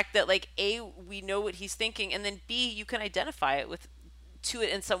 The fact that like A, we know what he's thinking, and then B, you can identify it to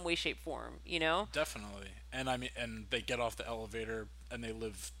it in some way, shape, form. Definitely. And I mean, and they get off the elevator and they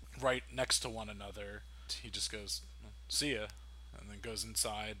live right next to one another. He just goes, "See ya," and then goes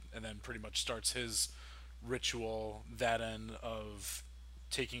inside, and then pretty much starts his ritual that end of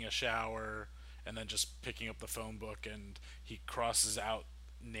taking a shower and then just picking up the phone book, and he crosses out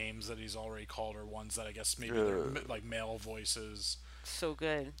names that he's already called, or ones that I guess maybe they're like male voices. So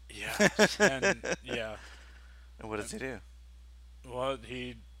good. Yeah. And what does he do? Well,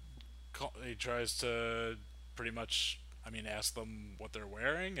 he tries to pretty much, I mean, ask them what they're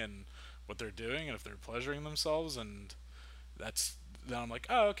wearing and what they're doing and if they're pleasuring themselves, and that's then I'm like,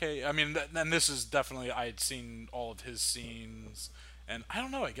 oh, okay. I mean, and this is definitely, I had seen all of his scenes, and I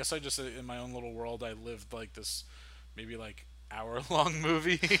don't know, I guess I just, in my own little world, I lived like this, maybe like hour-long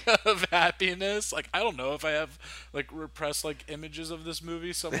movie of happiness. Like, I don't know if I have like repressed like images of this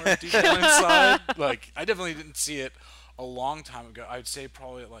movie somewhere deep down inside. Like, I definitely didn't see it a long time ago. I'd say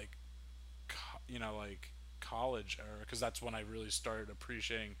probably at like, like college era, because that's when I really started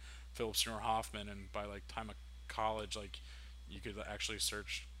appreciating Philip Seymour Hoffman. And by like time of college, like, you could actually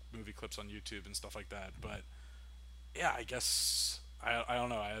search movie clips on YouTube and stuff like that. But yeah, I guess I don't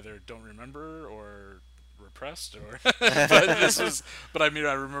know. I either don't remember or repressed, or but I mean,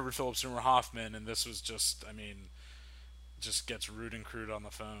 I remember Philip Seymour Hoffman, and this was just, I mean, just gets rude and crude on the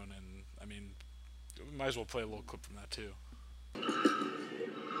phone, and I mean, we might as well play a little clip from that too.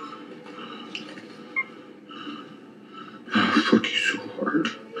 Oh, fuck you so hard.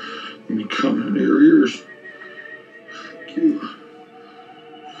 Let me come into your ears. Fuck you.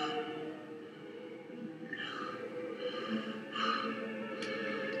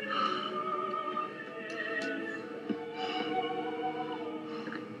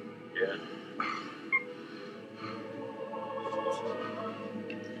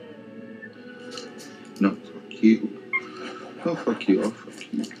 No, fuck you. Oh, fuck you. I'll fuck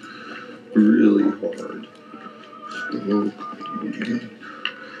you really hard. So,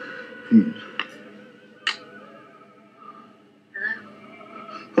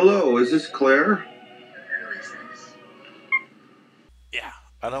 Hello, is this Claire? Who is this? Yeah.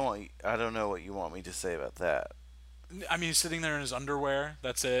 I don't know what you want me to say about that. I mean, he's sitting there in his underwear.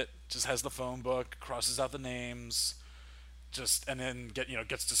 That's it. Just has the phone book, crosses out the names, and then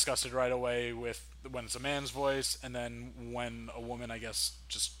gets disgusted right away with when it's a man's voice, and then when a woman, I guess,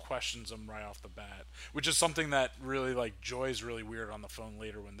 just questions him right off the bat, which is something that really, like, Joy's really weird on the phone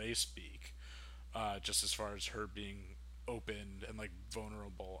later when they speak, just as far as her being open and like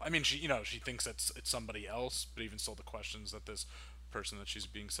vulnerable. I mean, she thinks it's somebody else, but even still, the questions that this person that she's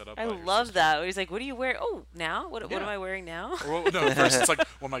being set up by. I love that. He's like, what do you wear? Oh, now? What am I wearing now? Well, no, first it's like,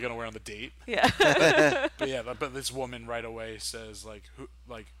 what am I going to wear on the date? Yeah. but this woman right away says,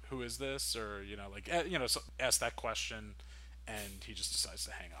 who is this? Or, ask that question, and he just decides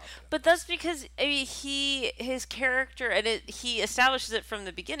to hang up. But that's because, I mean, his character, and he establishes it from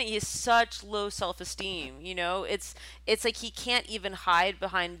the beginning, he has such low self-esteem, It's like he can't even hide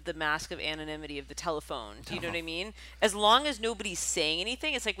behind the mask of anonymity of the telephone. Do you know what I mean? As long as nobody's saying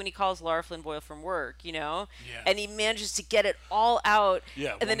anything, it's like when he calls Lara Flynn Boyle from work, Yeah. And he manages to get it all out.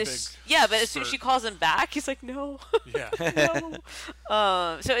 Yeah, and then but as soon as she calls him back, he's like, no. Yeah. No.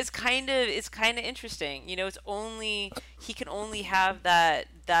 So it's kind of interesting. He can only have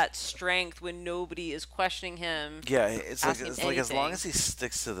that strength when nobody is questioning him. Yeah, it's like as long as he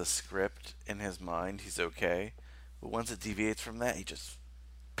sticks to the script in his mind, he's okay. But once it deviates from that, he just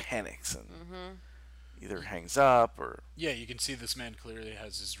panics and either hangs up or... Yeah, you can see this man clearly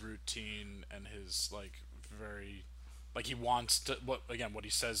has his routine and his, like, very... Like, he wants to... What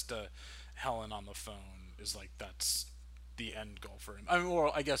he says to Helen on the phone is, like, that's the end goal for him. I mean,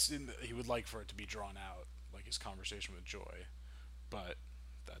 or I guess he would like for it to be drawn out, like his conversation with Joy. But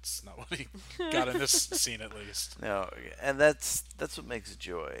that's not what he got in this scene, at least. No, and that's what makes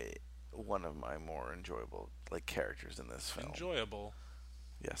Joy one of my more enjoyable, like, characters in this film. Enjoyable.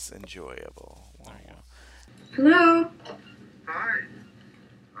 Yes, enjoyable. Wow. There you go. Hello? Hi.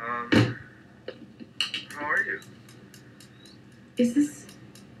 How are you? Is this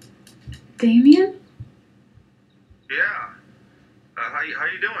Damien? Yeah. How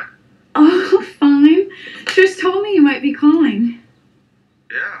you doing? Oh, fine. Trish told me you might be calling.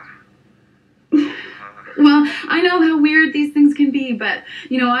 Yeah. Well, I know how weird these things can be, but,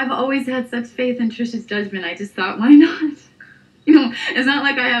 I've always had such faith in Trish's judgment. I just thought, why not? It's not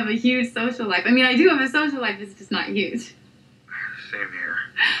like I have a huge social life. I mean, I do have a social life, it's just not huge. Same here.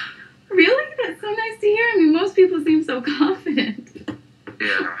 Really? That's so nice to hear. I mean, most people seem so confident.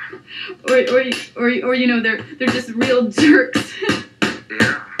 Yeah. Or they're just real jerks.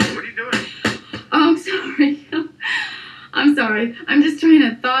 Yeah. What are you doing? Oh, I'm sorry. I'm sorry. I'm just trying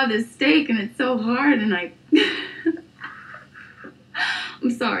to thaw this steak, and it's so hard, and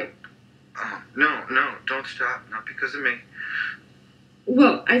I'm sorry. Oh, no, don't stop. Not because of me.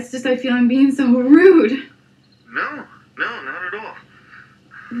 Well, it's just I feel I'm being so rude. No, not at all.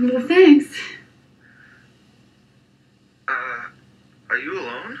 Well, thanks. Are you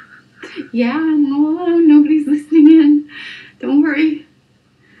alone? Yeah, I'm all alone. Nobody's listening in. Don't worry.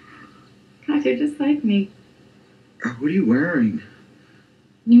 God, you're just like me. What are you wearing?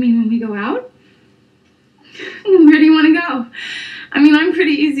 You mean when we go out? Where do you want to go? I mean, I'm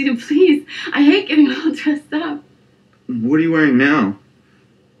pretty easy to please. I hate getting all dressed up. What are you wearing now?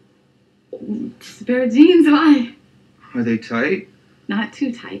 Just a pair of jeans, why? Are they tight? Not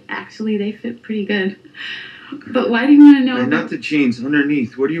too tight, actually. They fit pretty good. But why do you want to know? Not the jeans,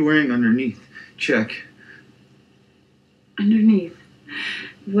 underneath. What are you wearing underneath? Check. Underneath.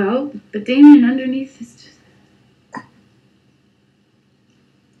 Well, the Damien underneath is just...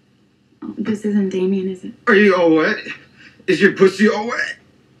 Oh, this isn't Damien, is it? Are you all wet? Is your pussy all wet?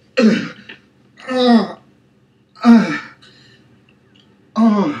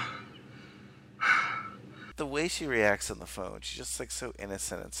 The way she reacts on the phone, she's just like so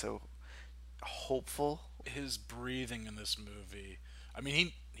innocent and so hopeful. His breathing in this movie, I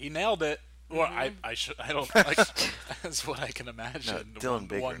mean, he nailed it. Well, I don't like. That's what I can imagine. No, Dylan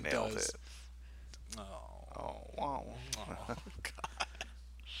Baker one nailed does. it. Oh, Wow. God.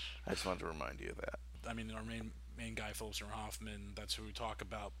 I just wanted to remind you of that. I mean, our main guy, Philip Seymour Hoffman, that's who we talk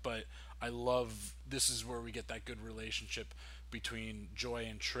about. But I love, this is where we get that good relationship between Joy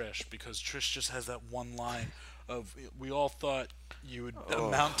and Trish, because Trish just has that one line of, we all thought you would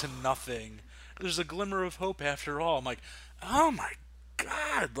amount to nothing. There's a glimmer of hope after all. I'm like, oh my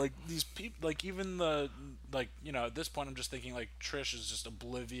God, like these people, like even at this point I'm just thinking like Trish is just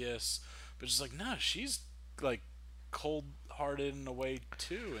oblivious, but just like, no, she's like cold-hearted in a way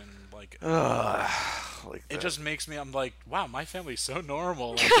too, and like it just makes me, I'm like, wow, my family's so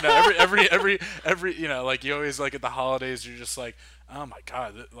normal. Like, every like you always, like at the holidays, you're just like, oh my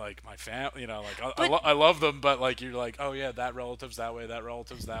God, like my family, like I love them, but like you're like, oh yeah, that relative's that way, that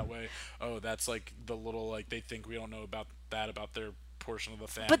relative's that way. Oh, that's like the little, like they think we don't know about their portion of the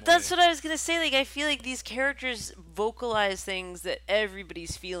family. But that's what I was gonna say. Like, I feel like these characters vocalize things that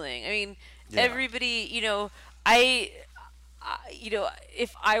everybody's feeling. I mean, everybody,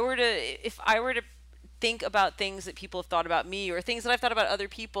 if I were to think about things that people have thought about me, or things that I've thought about other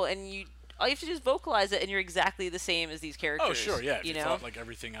people, and all you have to do is vocalize it, and you're exactly the same as these characters. Oh, sure, yeah. If you thought like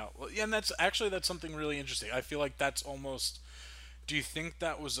everything out. Well, yeah, and that's something really interesting. I feel like that's almost. Do you think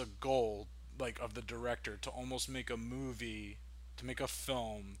that was a goal, like, of the director, to almost make a movie, to make a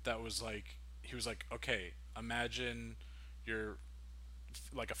film that was like, he was like, okay, imagine you're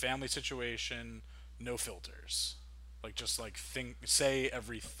like a family situation, no filters. Like, just like say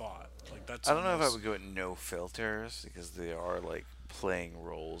every thought. Like, that's. I don't know if I would go with no filters, because they are like playing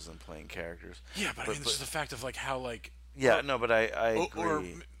roles and playing characters. Yeah, but I mean, it's just the fact of like how like. Yeah, no, but I agree. Or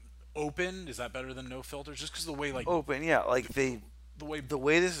open, is that better than no filters? Just because the way like. Open, yeah, like the way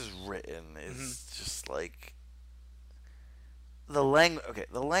this is written is just like the language. Okay,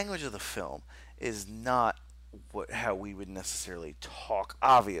 the language of the film is not how we would necessarily talk.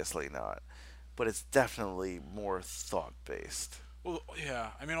 Obviously not. But it's definitely more thought-based. Well, yeah.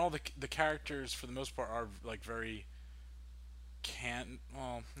 I mean, all the characters, for the most part, are, like, very...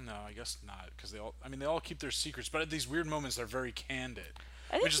 Well, no, I guess not. Because they all keep their secrets. But at these weird moments, they're very candid.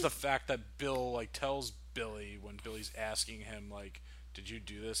 Which is the fact that Bill, like, tells Billy, when Billy's asking him, like, did you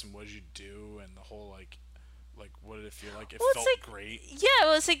do this? And what did you do? And the whole, like, what did it feel like? It felt great. Yeah,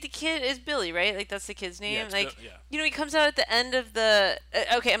 well, it's like the kid is Billy, right? Like, that's the kid's name. Yeah, like, yeah. He comes out at the end of the.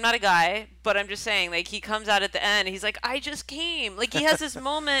 Okay, I'm not a guy, but I'm just saying, like, he comes out at the end. And he's like, I just came. Like, he has this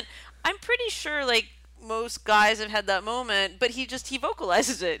moment. I'm pretty sure, like, most guys have had that moment, but he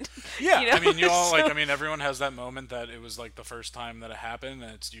vocalizes it. Yeah, I mean, everyone has that moment that it was like the first time that it happened,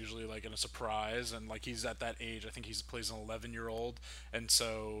 and it's usually like in a surprise, and like he's at that age. I think he plays an 11-year-old, and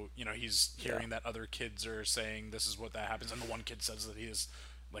so he's hearing that other kids are saying this is what that happens, and the one kid says that he is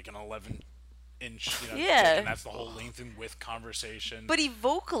like an 11-inch, and that's the whole length and width conversation. But he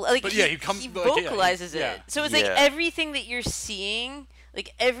vocalizes it. So it's like everything that you're seeing.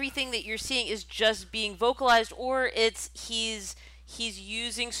 Like, everything that you're seeing is just being vocalized, or he's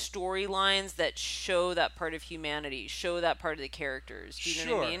using storylines that show that part of humanity, show that part of the characters. Do you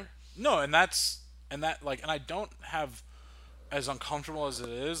know what I mean? No, and I don't have, as uncomfortable as it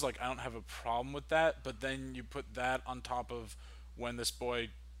is, like, I don't have a problem with that, but then you put that on top of when this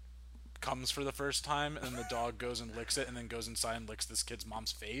boy comes for the first time, and then the dog goes and licks it, and then goes inside and licks this kid's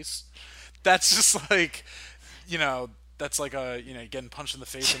mom's face. That's just like, that's like getting punched in the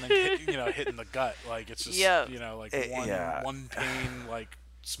face and then hitting the gut. Like, it's just one pain, like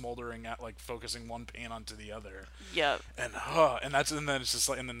smoldering at, like focusing one pain onto the other. Yeah. And then it's just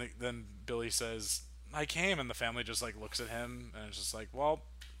like, and then Billy says, I came, and the family just like looks at him, and it's just like, well,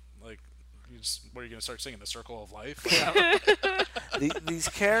 like, what are you gonna start singing, The Circle of Life? These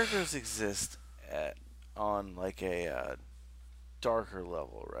characters exist on like a darker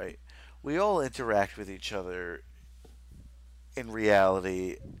level, right? We all interact with each other in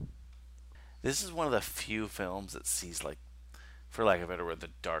reality. This is one of the few films that sees, like, for lack of a better word, the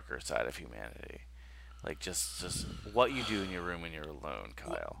darker side of humanity. Like just what you do in your room when you're alone,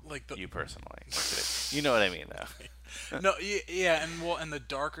 Kyle. Like you personally. You know what I mean, though. No, yeah, and the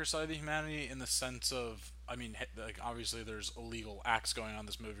darker side of humanity in the sense of, I mean, like obviously there's illegal acts going on in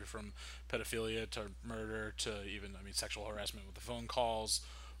this movie, from pedophilia to murder to even, I mean, sexual harassment with the phone calls.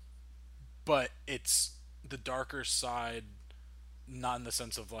 But it's the darker side, not in the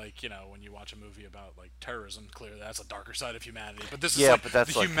sense of like, you know, when you watch a movie about like terrorism, clearly that's a darker side of humanity. But this is like but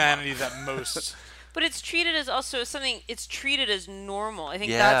that's the like, humanity that most. But it's treated as also something. It's treated as normal. I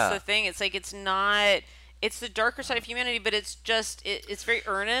think Yeah. that's the thing. It's like it's not. It's the darker side of humanity, but it's just it's very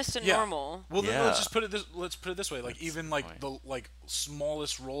earnest and normal. Well, Yeah. let's just put it this. Let's put it this way. Like That's even the like point. the like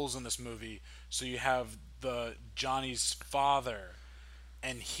smallest roles in this movie. So you have the Johnny's father,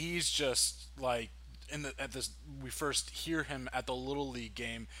 and he's just like at this. We first hear him at the little league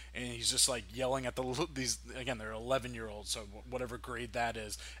game, and he's just like yelling at these. Again, they're 11-year-olds, so whatever grade that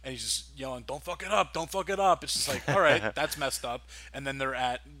is, and he's just yelling, "Don't fuck it up! Don't fuck it up!" It's just like, all right, that's messed up. And then they're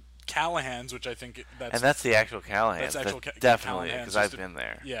at Callahan's, which I think that's the actual Callahan's. That's actual definitely, Callahan's. because I've been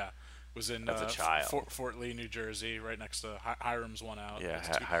there. Yeah, was in as a child. Fort Lee, New Jersey, right next to Hiram's One Out. Yeah,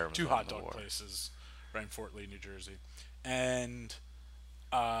 It's Hiram's two One hot on the dog Wharf. places, right in Fort Lee, New Jersey, and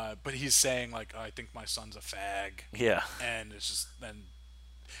but he's saying like, I think my son's a fag. Yeah. And it's just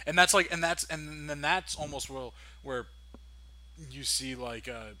and that's like and then that's almost where you see like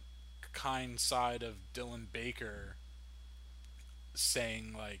a kind side of Dylan Baker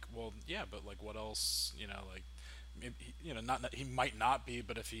saying like, well, yeah, but like what else, you know, like maybe, you know, not he might not be,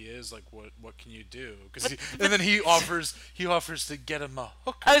 but if he is, like what can you do? Because and then he offers to get him a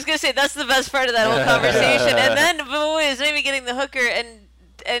hooker. I was gonna say that's the best part of that whole conversation, and then but wait, it's not even getting the hooker, and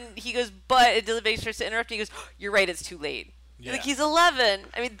he goes, but and Dylan Baker starts to interrupt, and he goes, "You're right, it's too late." Yeah. Like he's 11.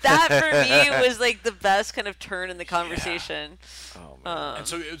 I mean, that for me was like the best kind of turn in the conversation. Yeah. Oh man. And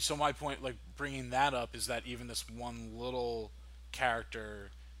so my point, like bringing that up, is that even this one little character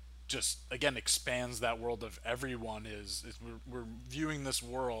just again expands that world of everyone we're viewing this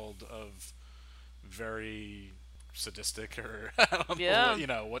world of very sadistic, or I don't know, you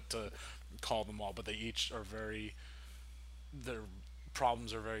know what to call them all, but they each are their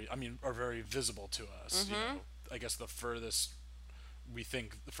problems are very visible to us. You know, I guess the furthest we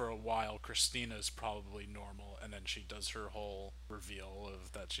think for a while Christina's probably normal, and then she does her whole reveal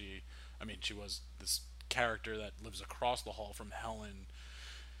of that she was this character that lives across the hall from Helen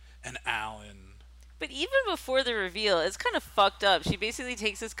and Alan. But even before the reveal, it's kind of fucked up. She basically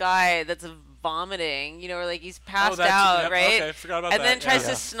takes this guy that's vomiting, you know, or like he's passed out, yep, right? Okay, forgot about and that. then tries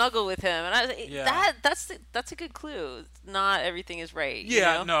to snuggle with him, and I was like, Yeah. that's a good clue. Not everything is right.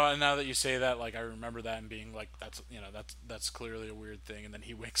 Yeah, you know? no. And now that you say that, like I remember that and being like, that's clearly a weird thing. And then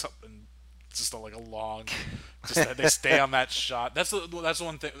he wakes up and it's just like a long, just that they stay on that shot. That's the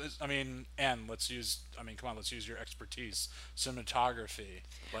one thing. I mean, Anne, let's use your expertise, cinematography.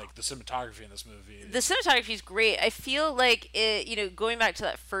 Like the cinematography in this movie. The cinematography is great. I feel like it, you know, going back to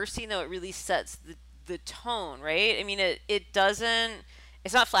that first scene though, it really sets the tone, right? I mean,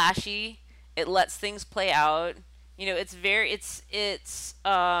 it's not flashy. It lets things play out. You know, I think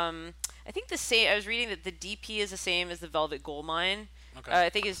the same. I was reading that the DP is the same as the Velvet Goldmine. Okay. I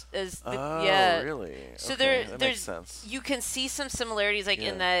think is really? So okay, that there's makes sense. you can see some similarities like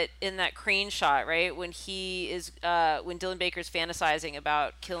in that crane shot, right? When when Dylan Baker's fantasizing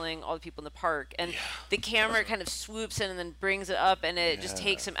about killing all the people in the park, and the camera kind of swoops in and then brings it up, and it just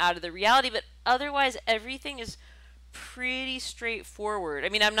takes him out of the reality. But otherwise, everything is pretty straightforward. I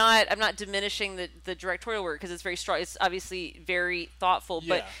mean, I'm not diminishing the directorial work because it's very strong. It's obviously very thoughtful,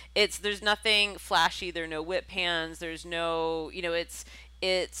 but there's nothing flashy. There are no whip pans. There's no, you know, it's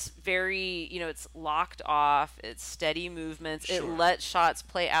very, you know, it's locked off. It's steady movements. It lets shots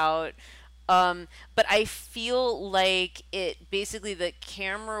play out. But I feel like it basically the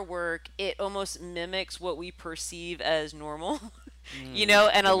camera work, it almost mimics what we perceive as normal. You know,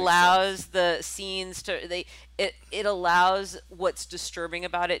 and allows the scenes it allows what's disturbing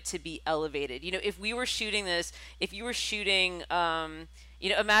about it to be elevated. You know, if you were shooting, you know,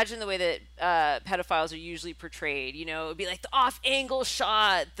 imagine the way that pedophiles are usually portrayed. You know, it'd be like the off-angle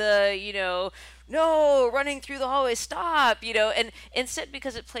shot, you know, no, running through the hallway, stop, you know, and instead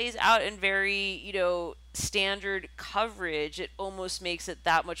because it plays out in very, you know, standard coverage, it almost makes it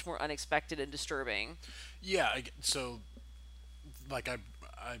that much more unexpected and disturbing. Yeah, so like I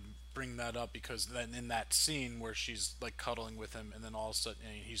bring that up because then in that scene where she's like cuddling with him, and then all of a sudden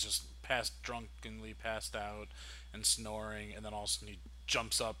he's just drunkenly passed out and snoring, and then all of a sudden he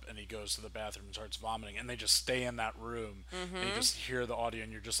jumps up and he goes to the bathroom and starts vomiting, and they just stay in that room, and you just hear the audio,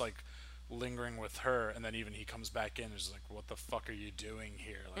 and you're just like lingering with her, and then even he comes back in and is like, what the fuck are you doing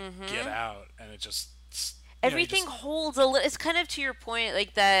here, like get out, and it just everything holds a little. It's kind of to your point,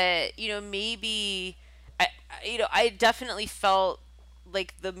 like that. Maybe I definitely felt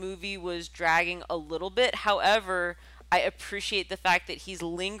like the movie was dragging a little bit. However, I appreciate the fact that he's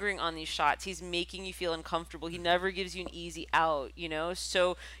lingering on these shots. He's making you feel uncomfortable. He never gives you an easy out,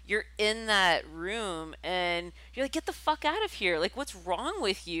 So you're in that room and you're like, get the fuck out of here. Like, what's wrong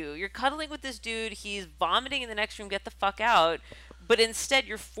with you? You're cuddling with this dude. He's vomiting in the next room. Get the fuck out. But instead,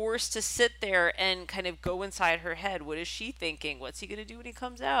 you're forced to sit there and kind of go inside her head. What is she thinking? What's he gonna do when he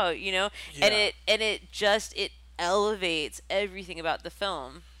comes out? Yeah. And it elevates everything about the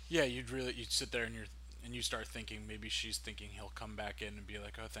film. Yeah, you'd sit there and you start thinking maybe she's thinking he'll come back in and be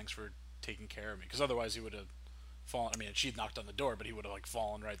like, oh, thanks for taking care of me, because otherwise he would have fallen. I mean, she'd knocked on the door, but he would have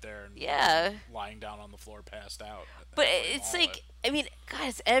fallen right there and lying down on the floor, passed out. But it's like, I mean, God,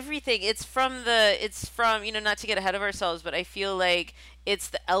 it's everything. It's from not to get ahead of ourselves, but I feel like it's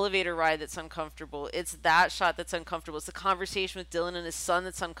the elevator ride that's uncomfortable. It's that shot that's uncomfortable. It's the conversation with Dylan and his son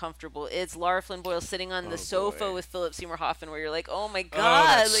that's uncomfortable. It's Lara Flynn Boyle sitting on the sofa with Philip Seymour Hoffman, where you're like, oh my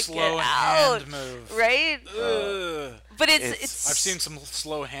God, slow get hand out, move. right? But it's I've seen some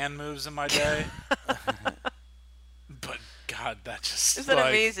slow hand moves in my day. But God, that just isn't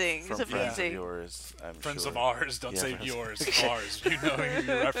amazing. It's amazing. Yours, friends of ours, don't say yours. Ours. You know who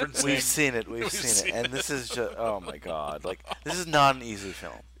you're referencing. We've seen it. We've seen it. And this is just, oh my God, this is not an easy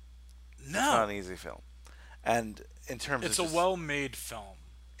film. No, it's not an easy film. And in terms it's of a well-made film.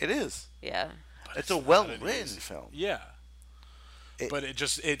 It is. Yeah. It's a well-written film. Yeah. But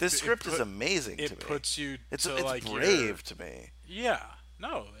the script is amazing to me. It puts you it's like brave to me. Yeah.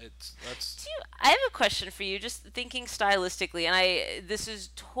 No, I have a question for you, just thinking stylistically, and this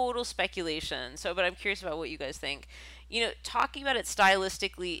is total speculation, but I'm curious about what you guys think. Talking about it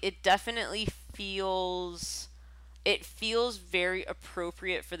stylistically, it definitely feels very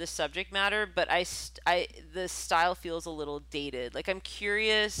appropriate for the subject matter, but the style feels a little dated. Like, I'm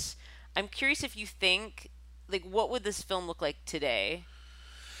curious if you think, like, what would this film look like today?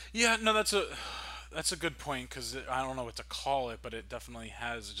 Yeah, no, that's a good point, because I don't know what to call it, but it definitely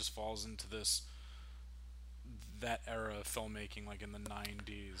it just falls into that era of filmmaking, like in the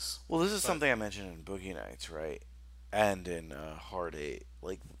 90s. Well, this is something I mentioned in Boogie Nights, right? And in Hard Eight.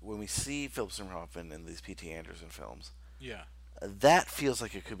 Like, when we see Philip Seymour Hoffman in these P.T. Anderson films, yeah, that feels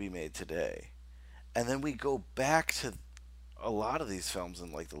like it could be made today. And then we go back to a lot of these films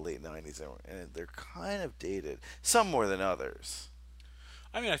in, like, the late 90s, and they're kind of dated. Some more than others.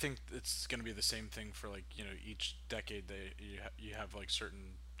 I mean, I think it's going to be the same thing for, like, each decade. You have like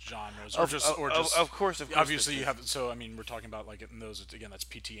certain genres, of course. Obviously, you have. So I mean, we're talking about, like, in those, again, that's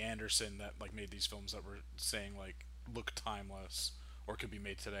P.T. Anderson that, like, made these films that were saying, like, look timeless or could be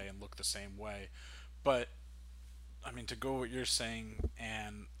made today and look the same way. But I mean, to go what you're saying,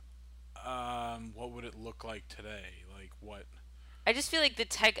 and what would it look like today? Like, what? I just feel like the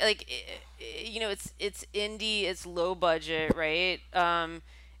tech, like, it's indie, it's low budget, right?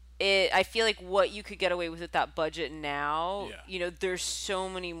 I feel like what you could get away with that budget now, there's so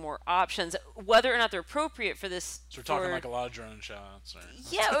many more options. Whether or not they're appropriate for this. So we're talking like a lot of drone shots. Or...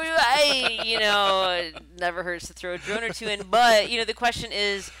 Yeah, never hurts to throw a drone or two in. But, the question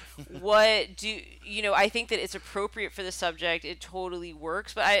is, I think that it's appropriate for the subject. It totally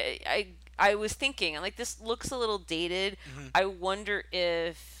works. But I was thinking, I'm like, this looks a little dated. Mm-hmm. I wonder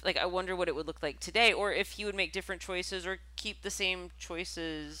what it would look like today, or if he would make different choices or keep the same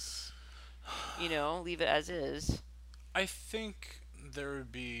choices, leave it as is. I think there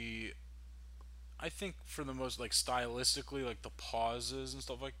would be, for the most, like, stylistically, like, the pauses and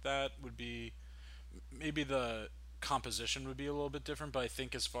stuff like that would be, maybe the composition would be a little bit different, but I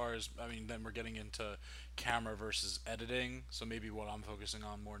think as far as, I mean, then we're getting into camera versus editing, so maybe what I'm focusing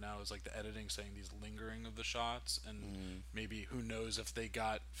on more now is, like, the editing, saying these lingering of the shots, and maybe who knows if they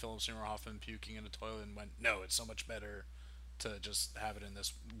got Philip Seymour Hoffman puking in a toilet and went, no, it's so much better to just have it in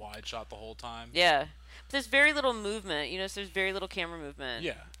this wide shot the whole time. Yeah, but there's very little movement, so there's very little camera movement.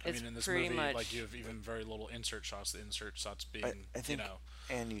 Yeah, I mean, in this movie, like, you have even very little insert shots, the insert shots being, I think,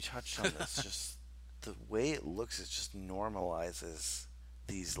 and you touched on this, just the way it looks, it just normalizes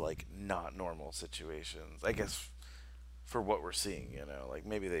these, like, not normal situations. I guess for what we're seeing, like,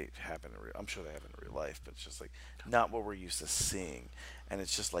 maybe they happen I'm sure they happen in real life, but it's just, like, not what we're used to seeing, and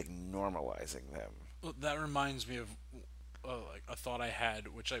it's just, like, normalizing them. Well, that reminds me of like a thought I had,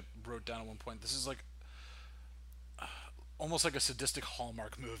 which I wrote down at one point. This is like almost like a sadistic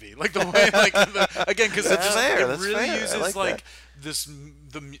Hallmark movie, like the way, like, again, because it really uses like this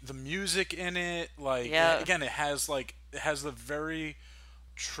the music in it, like, again, it has the very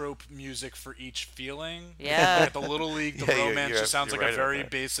trope music for each feeling. Yeah. Like at the Little League, the romance you're just sounds like right a very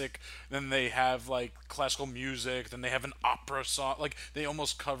about that. basic. Then they have like classical music. Then they have an opera song. Like they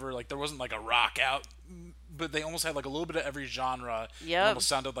almost cover like there wasn't like a rock out, but they almost had like a little bit of every genre. Yep. It almost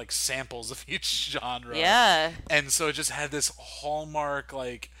sounded like samples of each genre. Yeah. And so it just had this hallmark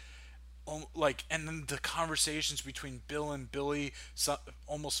like, and then the conversations between Bill and Billy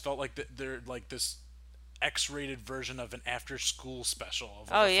almost felt like they're like this X-rated version of an after-school special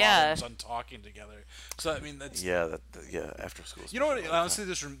of like a father and son talking together. So I mean, that's after school. You know what? Honestly,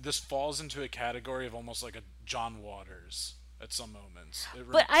 this falls into a category of almost like a John Waters at some moments.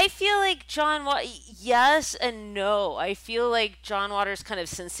 But I feel like yes and no. I feel like John Waters kind of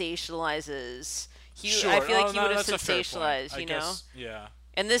sensationalizes. Sure. I feel like he would have that's a fair point. sensationalized, I guess, yeah.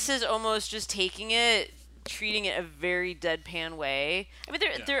 And this is almost just taking it, treating it a very deadpan way. I mean,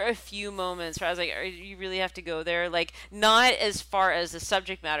 there are a few moments where I was like, you really have to go there? Like, not as far as the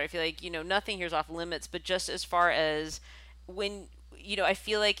subject matter. I feel like, nothing here is off limits, but just as far as when, I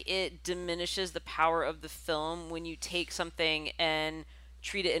feel like it diminishes the power of the film when you take something and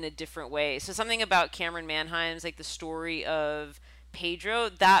treat it in a different way. So something about Cameron Manheim's, like, the story of Pedro,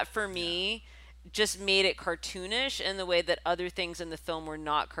 that for me just made it cartoonish in the way that other things in the film were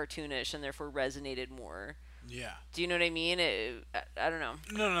not cartoonish and therefore resonated more. Yeah. Do you know what I mean? I don't know.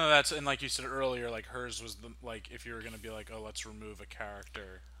 No, that's, and like you said earlier, like hers was the, like, if you were going to be like, oh, let's remove a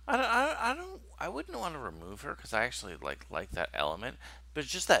character. I wouldn't want to remove her because I actually like that element, but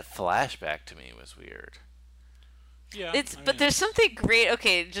just that flashback to me was weird. Yeah. But there's something great.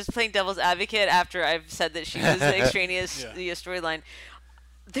 Okay, just playing devil's advocate after I've said that she was the extraneous storyline.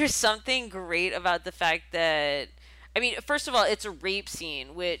 There's something great about the fact that, I mean, first of all, it's a rape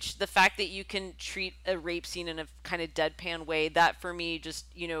scene, which the fact that you can treat a rape scene in a kind of deadpan way, that for me just,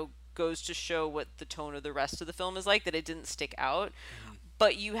 goes to show what the tone of the rest of the film is like, that it didn't stick out. Mm-hmm.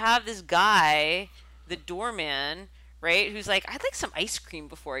 But you have this guy, the doorman, right, who's like, I'd like some ice cream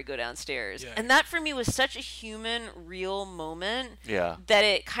before I go downstairs. Yeah. And that for me was such a human, real moment that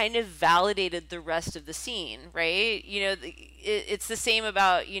it kind of validated the rest of the scene, right? It's the same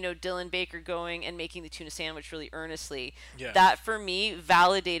about, Dylan Baker going and making the tuna sandwich really earnestly. Yeah. That for me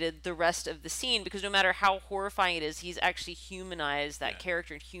validated the rest of the scene because no matter how horrifying it is, he's actually humanized that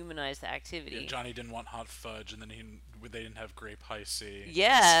character and humanized the activity. Yeah, Johnny didn't want hot fudge, and then they didn't have grape high C.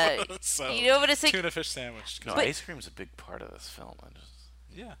 Yeah. so but it's like tuna fish sandwich. No, ice cream's a big part of this film.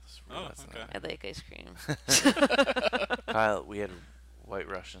 Okay. I like ice cream. Kyle, we had White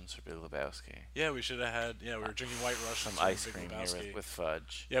Russians for Big Lebowski. Yeah, we should have had. Yeah, we were drinking White Russians. Some ice cream here with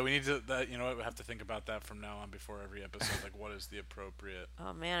fudge. Yeah, we need to. You know what? We have to think about that from now on. Before every episode, like, what is the appropriate?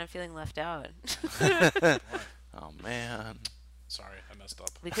 Oh man, I'm feeling left out. Oh man. Sorry, I messed up.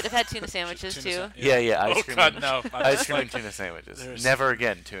 We could have had tuna sandwiches too. Yeah. Ice cream. God, no. Ice cream and tuna sandwiches. Never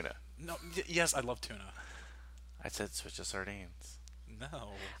again tuna. No. Yes, I love tuna. I said switch to sardines. No.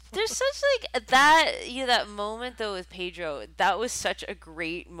 There's such like that. That moment though with Pedro. That was such a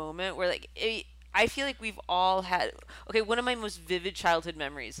great moment where like I feel like we've all had. Okay, one of my most vivid childhood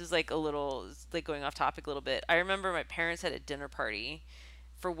memories is like going off topic a little bit. I remember my parents had a dinner party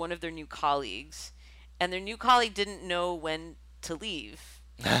for one of their new colleagues, and their new colleague didn't know when to leave.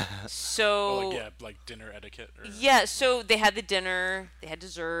 So like dinner etiquette. Yeah, so they had the dinner, they had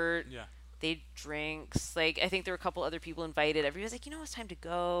dessert. Yeah. They had drinks. Like I think there were a couple other people invited. Everybody's like, it's time to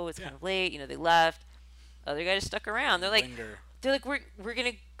go. It's kind of late. They left. Other guy just stuck around. They're like, we're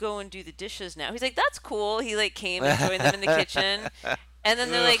gonna go and do the dishes now. He's like, that's cool. He like came and joined them in the kitchen, and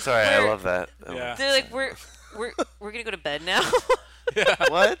then they're like, sorry, I love that. Yeah. They're like, we're gonna go to bed now. Yeah.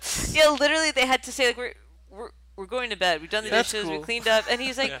 What? Yeah, literally, they had to say like we're going to bed. We've done the dishes. Cool. We cleaned up, and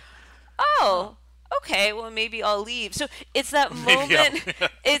he's like, oh. Okay, well maybe I'll leave. So it's that moment.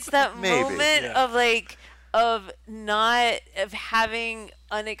 It's that moment of like of having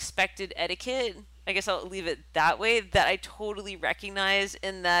unexpected etiquette. I guess I'll leave it that way. That I totally recognize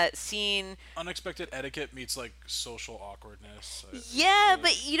in that scene. Unexpected etiquette meets like social awkwardness. Yeah,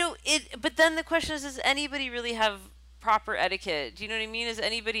 but But then the question is: does anybody really have proper etiquette? Do you know what I mean? Has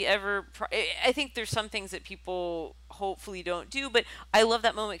anybody ever? I think there's some things that people hopefully don't do, but I love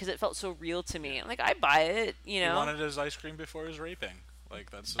that moment because it felt so real to me. I'm like, I buy it. He wanted his ice cream before his raping. Like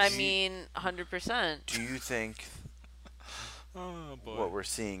that's. I mean, 100%. Do you think? Oh boy. What we're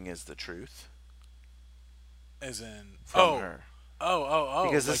seeing is the truth. As in from her. Oh.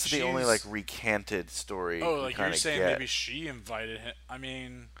 Because this is the only like recanted story. Oh, like you're saying maybe she invited him. I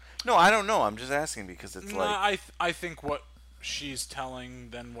mean. No, I don't know. I'm just asking because it's like. I think what she's telling,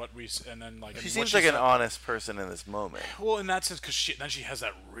 then what we and then like. She seems like an honest person in this moment. Well, in that sense, because then she has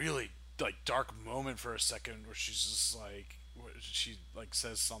that really like dark moment for a second where she's just like, she like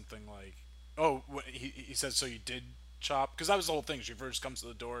says something like, "Oh, he says, so you did chop?" Because that was the whole thing. She first comes to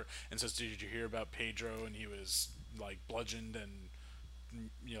the door and says, "Did you hear about Pedro?" And he was like bludgeoned and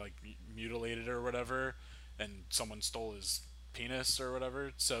like mutilated or whatever, and someone stole his penis or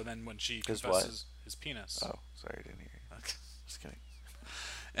whatever. So then when she confesses his penis. Oh, sorry, I didn't hear you. Okay. Just kidding.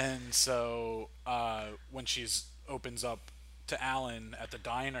 And so when she's opens up to Alan at the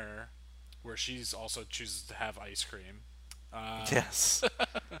diner, where she's also chooses to have ice cream. Yes.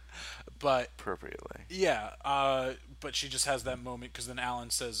 But appropriately. Yeah. But she just has that moment because then Alan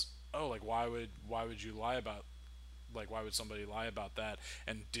says, "Oh, like why would you lie about?" Like, why would somebody lie about that?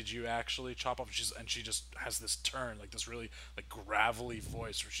 And did you actually chop off? And she just has this turn, like this really like gravelly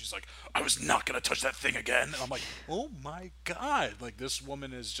voice, where she's like, "I was not gonna touch that thing again." And I'm like, oh my god, like this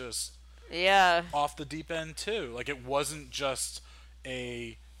woman is just off the deep end too. Like it wasn't just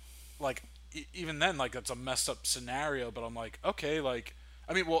a like even then like that's a messed up scenario, but I'm like, okay, like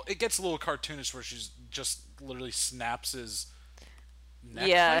I mean, well, it gets a little cartoonish where she's just literally snaps his neck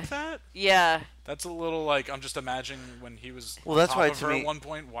like that. Yeah. That's a little like I'm just imagining when he was that's why of to her me, at one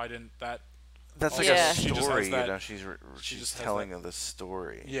point. Why didn't that? That's like a story, you know. She's telling of the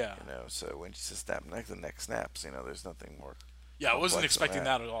story. Yeah. You know, so when she says snap neck, the neck snaps. You know, there's nothing more. Yeah, I wasn't expecting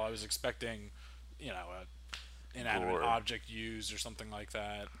that at all. I was expecting, you know, an inanimate object used or something like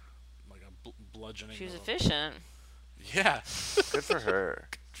that, like a bludgeoning. She was efficient. Yeah. Good for her.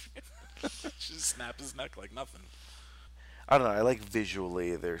 She just snapped his neck like nothing. I don't know. I like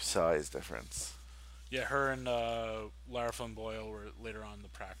visually their size difference. Yeah, her and Lara Flynn Boyle were later on in the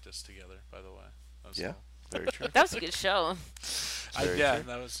practice together. By the way, yeah, very true. That was a good show.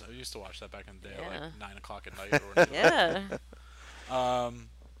 That was. I used to watch that back in the day, like 9 o'clock at night. Or whatever. Yeah.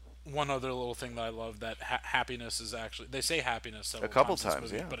 One other little thing that I love that happiness is actually they say happiness several a couple times in times,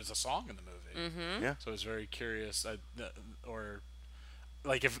 this movie, yeah. but it's a song in the movie. Mm-hmm. Yeah. So it's very curious, or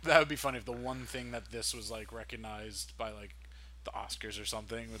like if that would be funny if the one thing that this was like recognized by like the Oscars or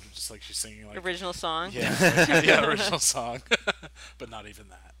something, would just like she's singing like original song. Yeah, yeah, original song, but not even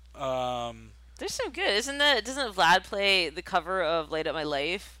that. There's some good, doesn't Vlad play the cover of "Light Up My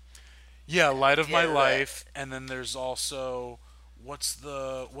Life"? Yeah, "Light of My Life," and then there's also what's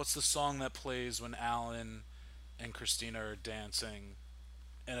the song that plays when Alan and Christina are dancing,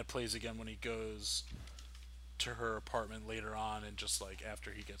 and it plays again when he goes to her apartment later on, and just like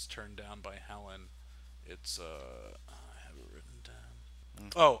after he gets turned down by Helen, it's I have it written down.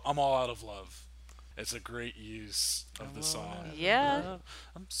 Oh, "I'm All Out of Love." It's a great use of the song. Yeah.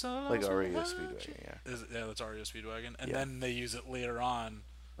 I'm so like REO Speedwagon, yeah. Yeah, that's REO Speedwagon. And then they use it later on,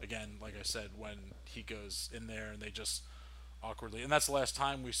 again, like I said, when he goes in there and they just awkwardly... And that's the last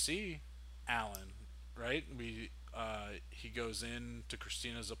time we see Alan, right? He goes in to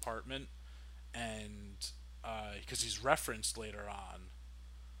Christina's apartment, and... because he's referenced later on,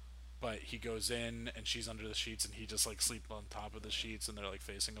 but he goes in and she's under the sheets and he just like sleeps on top of the sheets and they're like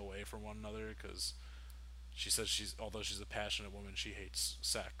facing away from one another because she says although she's a passionate woman, she hates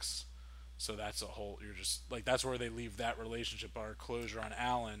sex. So that's a whole, you're just like, that's where they leave that relationship. Our closure on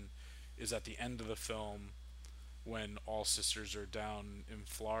Alan is at the end of the film when all sisters are down in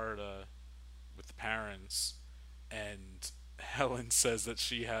Florida with the parents, and Helen says that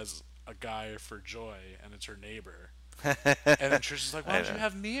she has a guy for Joy and it's her neighbor. And then Trish is like, "Why don't you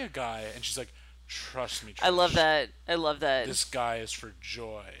have me a guy?" And she's like, "Trust me, Trish, I love that. This guy is for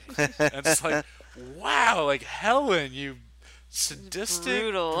Joy." And it's like, wow, like Helen, you sadistic,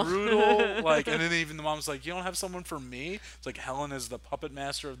 brutal. Like, and then even the mom's like, "You don't have someone for me?" It's like Helen is the puppet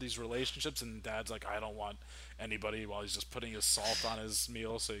master of these relationships, and Dad's like, "I don't want anybody," while he's just putting his salt on his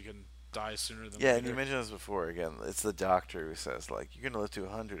meal so he can die sooner than later. And you mentioned this before. Again, it's the doctor who says like, "You're gonna live to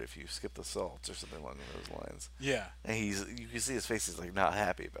 100 if you skip the salts," or something along those lines. Yeah. And you can see his face. He's like not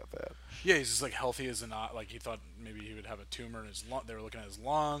happy about that. Yeah, he's just like healthy as not. Like he thought maybe he would have a tumor in his lung. They were looking at his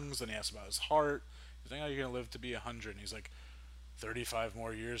lungs, and he asked about his heart. He's like, "Oh, you're gonna live to be 100," and he's like, 35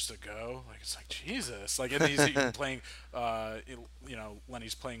 more years to go. Like it's like Jesus. Like, and he's even playing.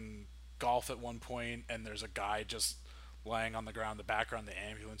 Lenny's playing golf at one point, and there's a guy just lying on the ground in the background. The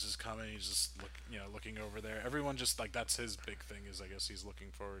ambulance is coming. He's just looking over there. Everyone just like, that's his big thing, is I guess he's looking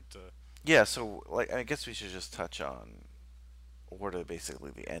forward to. Yeah, so like I guess we should just touch on what are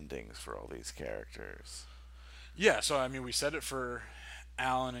basically the endings for all these characters. Yeah, so I mean we said it for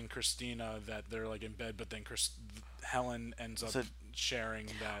Alan and Christina that they're like in bed, but then Helen ends up sharing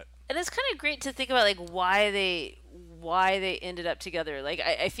that. And it's kind of great to think about like why they ended up together. Like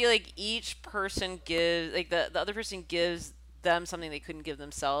I feel like each person gives, like the other person gives them something they couldn't give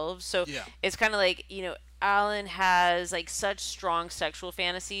themselves. So Yeah. it's kind of like, Alan has like such strong sexual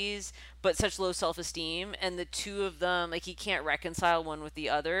fantasies but such low self-esteem, and the two of them, like, he can't reconcile one with the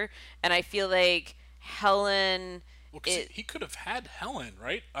other. And I feel like Helen, Well, 'cause he could have had Helen,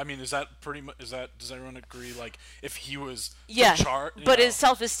 right? I mean, is that pretty much? Does everyone agree? Like, if he was but his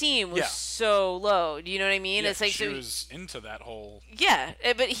self-esteem was Yeah. so low. Do you know what I mean? Yeah, It's like she so, was into that whole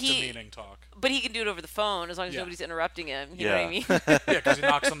but he demeaning talk. But he can do it over the phone as long as Yeah. nobody's interrupting him. You know what I mean? Yeah, because he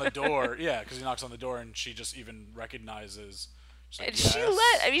knocks on the door. Yeah, because he knocks on the door, and she just even recognizes. She's like, And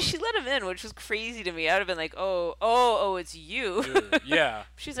yes. she let him in, which was crazy to me. I would have been like, oh, it's you. Dude, yeah.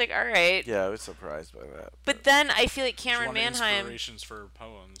 She's like, all right. Yeah, I was surprised by that. But then I feel like It's Cameron one of the Manheim. inspirations for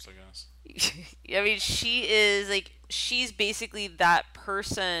poems, I guess. I mean, she's basically that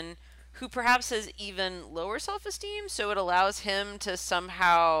person who perhaps has even lower self-esteem, so it allows him to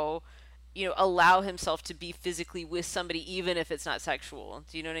somehow, allow himself to be physically with somebody, even if it's not sexual.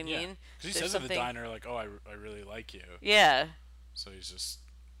 Do you know what I mean? Because he says in the diner, like, "Oh, I really like you." Yeah. So he's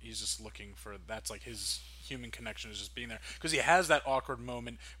just looking for, that's like his human connection is just being there, because he has that awkward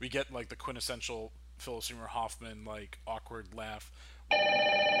moment. We get like the quintessential Philip Seymour Hoffman like awkward laugh.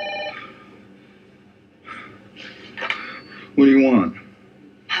 What do you want?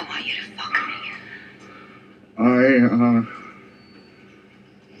 I want you to fuck me.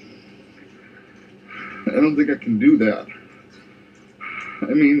 I don't think I can do that.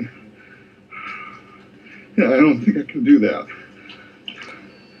 I mean, I don't think I can do that.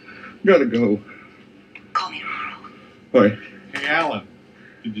 Gotta go. Call me tomorrow. Bye. Hey, Alan,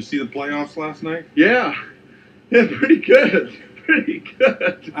 did you see the playoffs last night? Yeah, pretty good. Pretty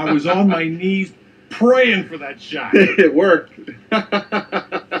good. I was on my knees praying for that shot. It worked.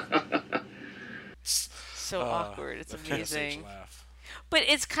 So awkward. It's the amazing. laugh. But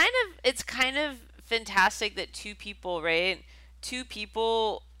it's kind of fantastic that two people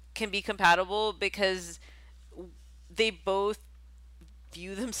can be compatible because they both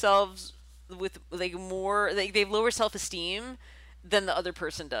view themselves with like more, like they have lower self-esteem than the other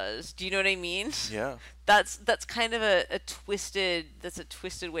person does. Do you know what I mean? Yeah. That's kind of a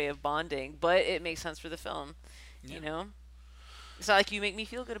twisted way of bonding, but it makes sense for the film. Yeah. You know? It's not like you make me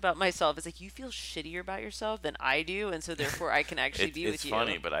feel good about myself. It's like you feel shittier about yourself than I do, and so therefore I can actually be with you. It's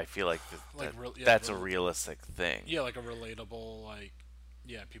funny, but I feel like, Like that's a realistic thing. Yeah, like a relatable, like,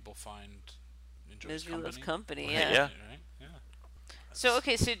 people find enjoys Misery loves company. Right, Yeah. yeah. Right? Yeah. So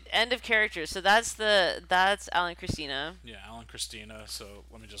okay, so end of characters. So that's Alan Christina. Yeah, Alan Christina. So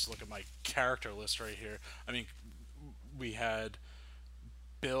let me just look at my character list right here. I mean, we had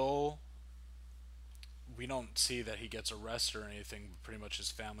Bill. We don't see that he gets arrested or anything. But pretty much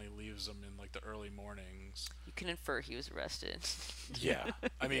his family leaves him in like the early mornings. You can infer he was arrested. Yeah,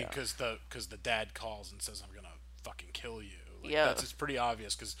 I mean, because the dad calls and says, "I'm gonna fucking kill you." Like, Yeah, it's pretty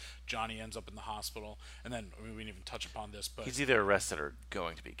obvious because Johnny ends up in the hospital, and then I mean, we didn't even touch upon this, but He's either arrested or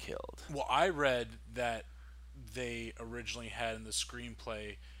going to be killed. well, I read that they originally had in the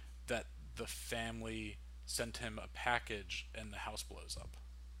screenplay that the family sent him a package and the house blows up.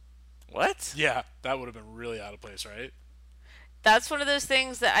 What? Yeah, that would have been really out of place, right? That's one of those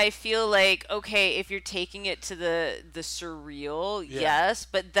things that I feel like, okay, if you're taking it to the surreal, yes,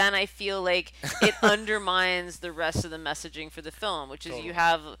 but then I feel like it undermines the rest of the messaging for the film, which is you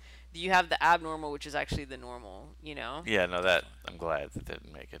have the abnormal, which is actually the normal, you know? Yeah, no, I'm glad that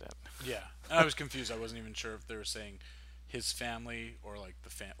didn't make it in. Yeah, and I was confused. I wasn't even sure if they were saying his family or like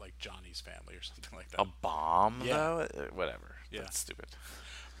like Johnny's family or something like that. A bomb, Yeah. though? Whatever. Yeah. That's stupid.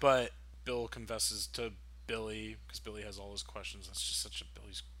 But Bill confesses to Billy because Billy has all his questions. That's just such a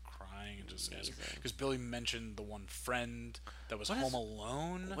Billy's crying and just asking because Billy mentioned the one friend that was home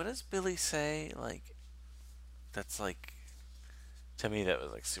alone. What does Billy say? Like, that's like, to me that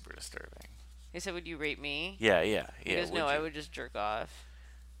was like super disturbing. He said, "Would you rape me?" Yeah. He goes, "No, I would just jerk off."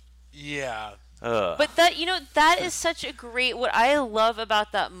 Yeah. But that is such a great, what I love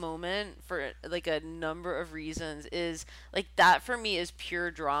about that moment for like a number of reasons is like that for me is pure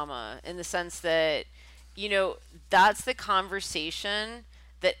drama in the sense that, that's the conversation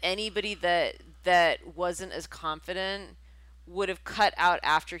that anybody that wasn't as confident would have cut out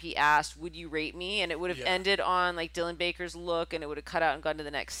after he asked, "Would you rape me?" And it would have ended on like Dylan Baker's look, and it would have cut out and gone to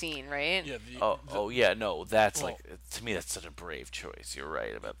the next scene, right? Yeah. Yeah. No, that's like, to me that's such a brave choice. You're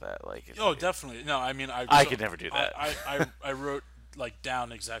right about that. Like. Definitely. No, I mean, I could never do that. I wrote like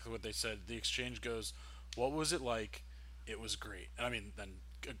down exactly what they said. The exchange goes, "What was it like?" It was great. And I mean, then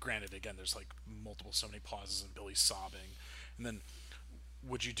granted, again, there's like so many pauses and Billy's sobbing, and then,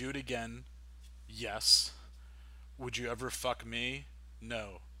 "Would you do it again?" Yes. "Would you ever fuck me?"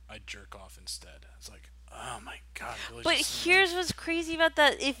 No. I'd jerk off instead. It's like, oh my god. Billy's But just here's what's crazy about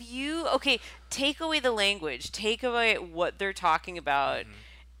that. If you, take away the language, take away what they're talking about,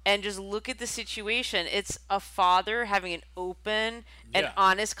 and just look at the situation. It's a father having an open and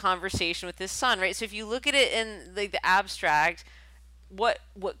honest conversation with his son, right? So if you look at it in like the abstract, what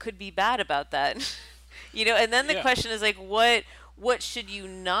could be bad about that? And then the question is like, what should you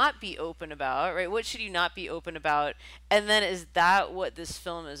not be open about, right? What should you not be open about? And then is that what this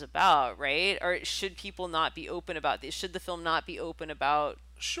film is about, right? Or should people not be open about this? Should the film not be open about?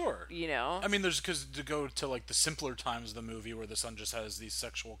 Sure. I mean, there's because to go to like the simpler times of the movie where the son just has these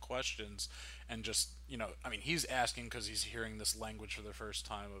sexual questions and just, I mean, he's asking because he's hearing this language for the first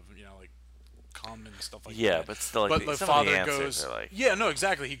time of, like cum and stuff like that. Yeah, but still, like, the some father of the goes, answers are like... yeah, no,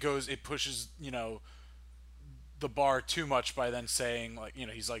 exactly. It pushes, the bar too much by then saying, like,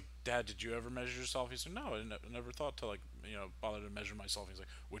 he's like, Dad, did you ever measure yourself? He's like, no, I never thought to, like, bother to measure myself. He's like,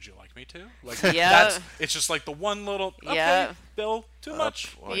 would you like me to? Like, it's just like the one little, okay, Bill, too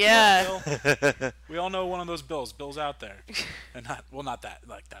much. Yeah. We all know one of those Bill's out there. And not that,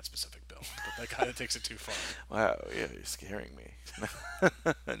 like, that specific Bill, but that guy that takes it too far. Wow, yeah, you're scaring me.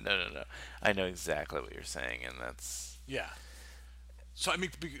 No. I know exactly what you're saying, and that's... Yeah. So, I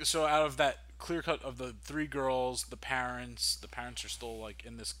mean, so out of that clear cut of the three girls, the parents are still like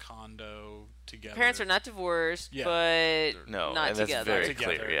in this condo together. Parents are not divorced, but not together. That's very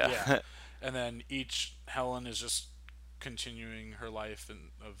clear, yeah. And then Helen is just continuing her life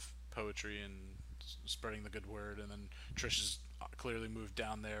of poetry and spreading the good word, and then Trish has clearly moved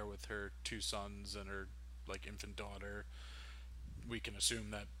down there with her two sons and her like infant daughter. We can assume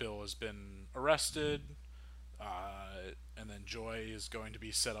that Bill has been arrested. And then Joy is going to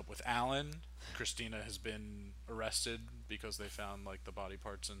be set up with Alan. Christina has been arrested because they found like the body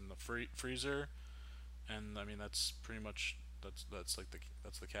parts in the freezer. And I mean that's pretty much that's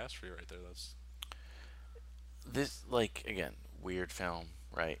the cast for you right there. That's this, like, again, weird film,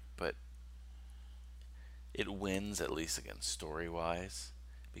 right? But it wins at least, again, story wise,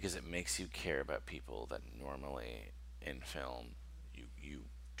 because it makes you care about people that normally in film you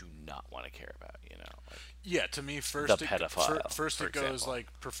do not want to care about, like, yeah, to me, first the pedophile, first it goes example.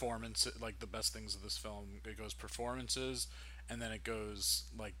 like performance, like the best things of this film. It goes performances, and then it goes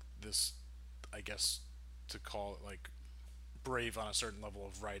like this, I guess, to call it like brave on a certain level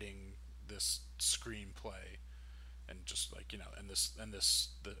of writing this screenplay, and just like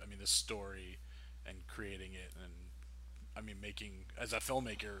this story, and creating it, and I mean making as a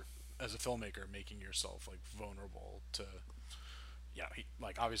filmmaker making yourself like vulnerable to. Yeah, he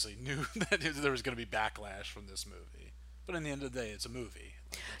like obviously knew that there was going to be backlash from this movie, but in the end of the day, it's a movie.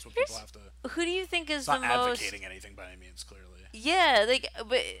 Like, that's what people have to. Who do you think is it's the not most advocating anything by any means? Clearly. Yeah, like,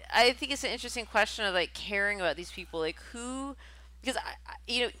 but I think it's an interesting question of like caring about these people, like who, because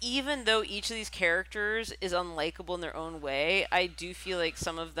even though each of these characters is unlikable in their own way, I do feel like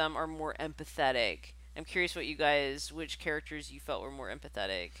some of them are more empathetic. I'm curious which characters you felt were more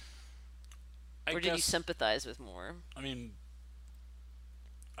empathetic, or did you sympathize with more? I mean.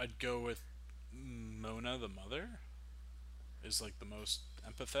 I'd go with Mona, the mother, is like the most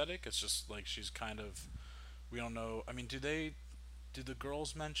empathetic. It's just like she's kind of, we don't know. I mean, do the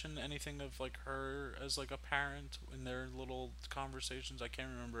girls mention anything of like her as like a parent in their little conversations? I can't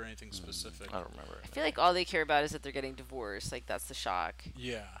remember anything specific. I don't remember. I feel like all they care about is that they're getting divorced. Like that's the shock.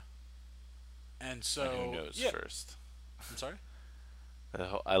 Yeah. And so. And who knows first? I'm sorry.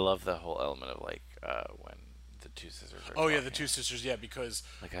 I love the whole element of like when. The two sisters are talking. The two sisters, because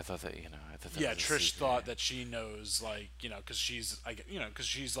like I thought that Trish thought that she knows, like, because she's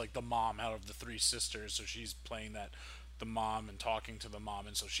like the mom out of the three sisters, so she's playing that the mom and talking to the mom,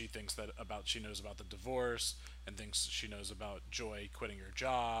 and so she thinks that she knows about the divorce and thinks she knows about Joy quitting her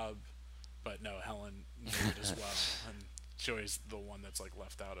job, but no, Helen knew it as well, and Joy's the one that's like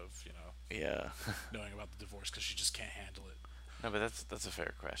left out of knowing about the divorce because she just can't handle it. No, but that's a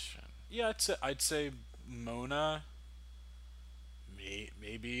fair question. Yeah, I'd say Mona,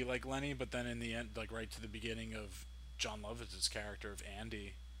 maybe like Lenny, but then in the end, like right to the beginning of John Lovitz's character of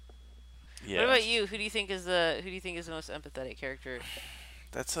Andy. Yeah. What about you? Who do you think is the most empathetic character?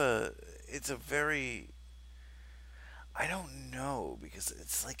 It's a very, I don't know, because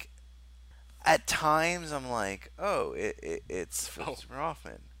it's like at times I'm like, oh, it's Philip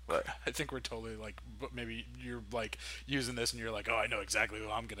Hoffman. But I think we're totally like, but maybe you're like using this and you're like, oh, I know exactly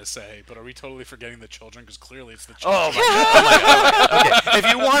what I'm gonna say. But are we totally forgetting the children? Because clearly it's the children. Oh my God. Okay, if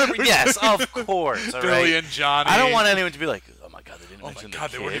you want to, yes, of course. All Billy right. and Johnny. I don't want anyone to be like, oh my God, they didn't mention the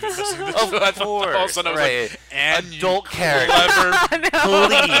kids. They weren't even missing the Of course, all of a sudden I was right? like, and adult character,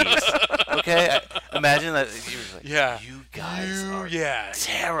 please. Okay, imagine that. You were like, Yeah. you guys are yeah.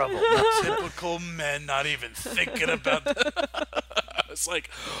 terrible. Typical men not even thinking about that. It's like,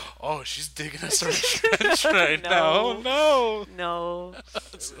 oh, she's digging us a trench right now. No. No.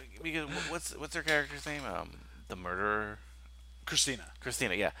 Because what's her character's name? The murderer. Christina,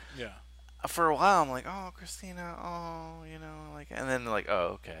 yeah. Yeah. For a while, I'm like, oh, Christina, like, and then like,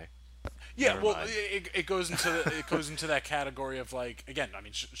 oh, okay. Yeah, Never well, mind. it goes into that category of like, again, I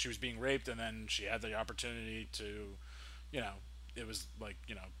mean, she was being raped, and then she had the opportunity to, it was like,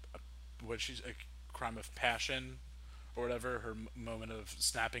 a crime of passion, or whatever, her moment of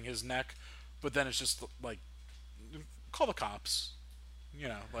snapping his neck, but then it's just like, call the cops,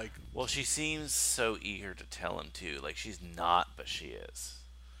 like. Well, she seems so eager to tell him too. Like she's not, but she is.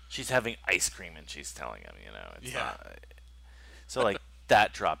 She's having ice cream and she's telling him. It's not. So like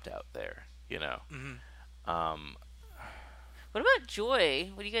that dropped out there. Mm-hmm. What about Joy?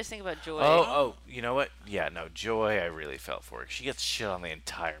 What do you guys think about Joy? Oh, you know what? Yeah, no, Joy, I really felt for her. She gets shit on the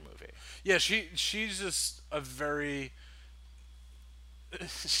entire movie. Yeah, she's just a very.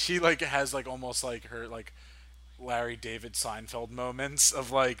 She like has like almost like her like Larry David Seinfeld moments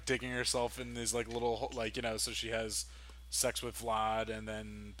of like digging herself in these like little like so she has sex with Vlad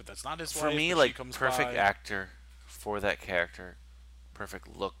but that's not his wife. For me, but like she comes perfect by. actor for that character, perfect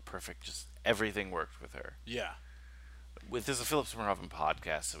look, perfect just everything worked with her. Yeah. This is a Philip Seymour Hoffman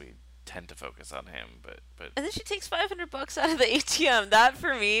podcast, so we tend to focus on him, but And then she takes $500 out of the ATM. That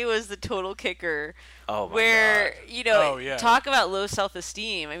for me was the total kicker. Oh my where God. Oh, yeah. talk about low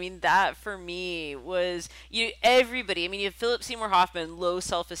self-esteem. I mean, that for me was everybody. I mean, you have Philip Seymour Hoffman, low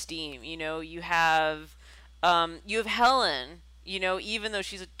self-esteem. You have Helen. Even though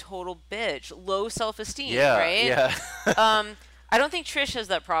she's a total bitch, low self-esteem. Yeah, right? yeah. I don't think Trish has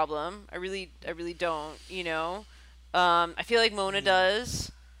that problem. I really don't. I feel like Mona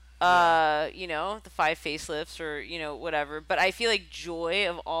does. The 5 facelifts or whatever. But I feel like Joy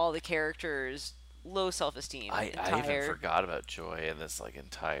of all the characters, low self-esteem. I even forgot about Joy in this like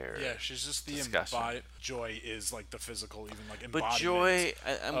entire. Yeah, she's just the discussion. Joy is like the physical, even like embodiment. But Joy,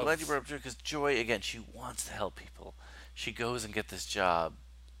 I'm glad you brought up Joy because Joy again, she wants to help people. She goes and get this job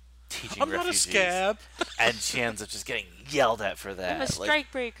teaching refugees. I'm not a scab. And she ends up just getting yelled at for that. I'm a strike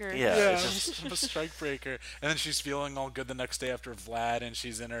breaker. Yeah. I'm a strike breaker. And then she's feeling all good the next day after Vlad, and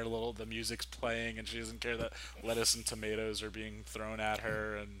she's in her the music's playing, and she doesn't care that lettuce and tomatoes are being thrown at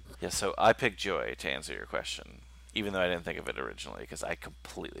her. And Yeah, so I picked Joy to answer your question, even though I didn't think of it originally, because I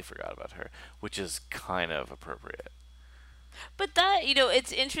completely forgot about her, which is kind of appropriate. But that,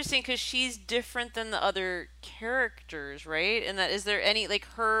 it's interesting because she's different than the other characters, right? And that is there any, like,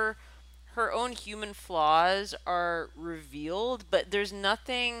 her own human flaws are revealed, but there's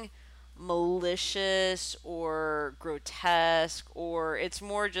nothing malicious or grotesque, or it's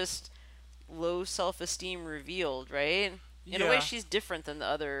more just low self-esteem revealed, right? In a way, she's different than the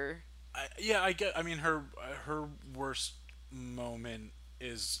other. I mean, her worst moment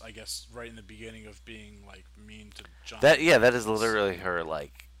is, I guess, right in the beginning of being like mean to John. That is literally her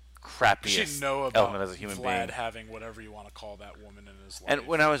like crappiest element as a human Vlad being. having whatever you want to call that woman in his life. And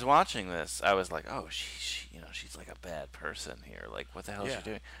when I was watching this, I was like, oh, she's like a bad person here. Like, what the hell is she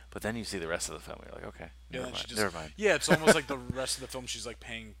doing? But then you see the rest of the film, you're like, okay, never mind. Yeah, it's almost like the rest of the film, she's like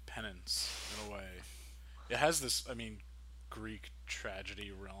paying penance in a way. It has this, I mean, Greek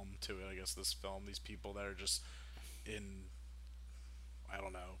tragedy realm to it, I guess, this film. These people that are just in, I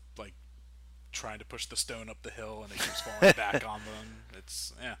don't know, like trying to push the stone up the hill and it keeps falling back on them.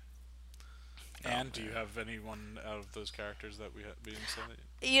 It's, yeah. And do you have anyone out of those characters that we didn't say?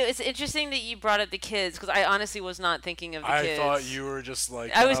 It's interesting that you brought up the kids, because I honestly was not thinking of the kids. I thought you were just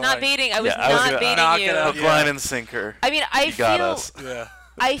like... I was not baiting. I was not baiting you. Hook, line, and sinker. I mean, I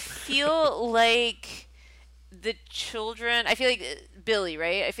I feel like the children... I feel like Billy,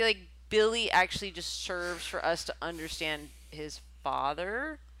 right? I feel like Billy actually just serves for us to understand his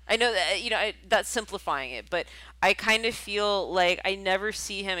father. I know that, that's simplifying it, but I kind of feel like I never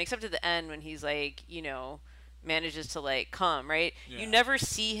see him, except at the end when he's like, manages to like come, right? Yeah. You never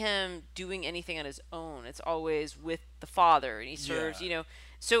see him doing anything on his own. It's always with the father, and he serves,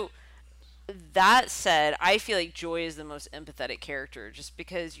 So that said, I feel like Joy is the most empathetic character, just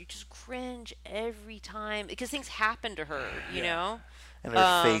because you just cringe every time, because things happen to her, you know? And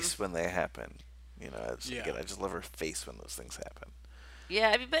her face when they happen. Again, I just love her face when those things happen.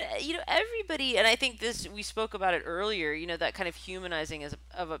 Yeah, I mean, but everybody, and I think we spoke about it earlier. That kind of humanizing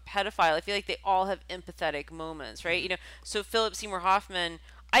of a pedophile. I feel like they all have empathetic moments, right? So Philip Seymour Hoffman,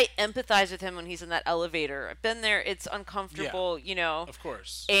 I empathize with him when he's in that elevator. I've been there; it's uncomfortable, Of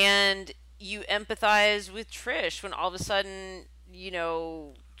course. And you empathize with Trish when all of a sudden,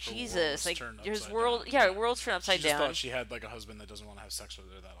 Jesus, like turned his upside world, down. yeah, world's turned upside She just down. thought she had like a husband that doesn't want to have sex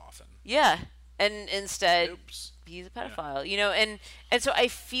with her that often. Yeah, and instead Oops. he's a pedophile, you know, and so I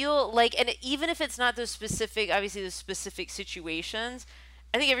feel like, and even if it's not those specific, obviously those specific situations,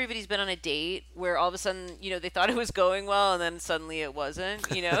 I think everybody's been on a date where all of a sudden, you know, they thought it was going well and then suddenly it wasn't,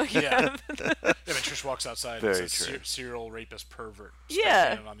 you know. Yeah. Yeah, but Trish walks outside Very and says true. serial rapist pervert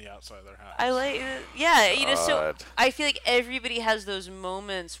Yeah. spectating on the outside of their house. I like, yeah, you know, so God. I feel like everybody has those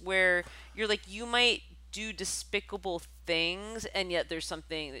moments where you're like, you might do despicable things and yet there's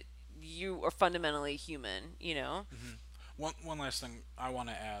something that you are fundamentally human, you know. One last thing I want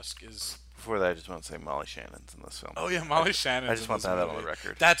to ask is. Before that, I just want to say Molly Shannon's in this film. Oh yeah, Molly Shannon. I just want that out on the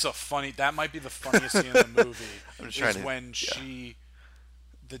record. That's a funny. That might be the funniest scene in the movie. I'm just trying is to- when yeah. she,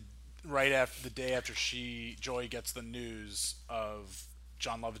 right after the day after Joy gets the news of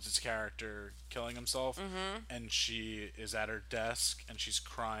John Lovitz's character killing himself, and she is at her desk and she's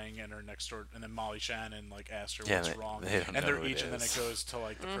crying, and her next door, and then Molly Shannon like asks her Yeah, what's they- wrong, they don't and know they're who it each, and then it is. goes to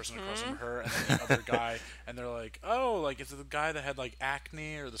like the person across from her, and then the other guy, and they're like, oh, like is it the guy that had like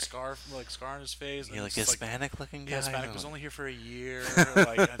acne or the scar on his face? And Yeah, like it's just, Hispanic looking guy. Yeah, Hispanic I was don't only here for a year.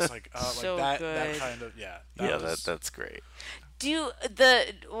 Like, and it's like, So like that good. kind of, yeah. Yeah, was- that's great.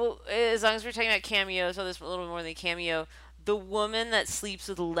 As long as we're talking about cameos, so this a little bit more than a cameo, the woman that sleeps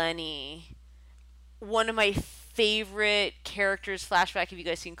with Lenny, one of my favorite characters. Flashback. Have you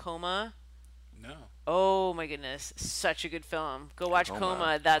guys seen Coma? No. Oh my goodness, such a good film. Go watch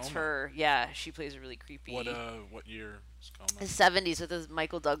Coma. That's Coma. her. Yeah, she plays a really creepy. What year is Coma? The 70s with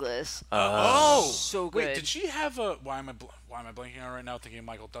Michael Douglas. Oh, so good. Wait, did she have a? Why am I blanking on right now? Thinking of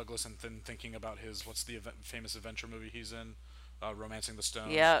Michael Douglas and then thinking about his what's the famous adventure movie he's in, Romancing the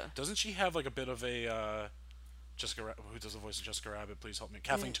Stone. Yeah. Doesn't she have like a bit of a Jessica? Who does the voice of Jessica Rabbit? Please help me.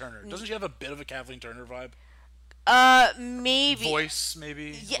 Kathleen Turner. Doesn't she have a bit of a Kathleen Turner vibe? Maybe. Voice,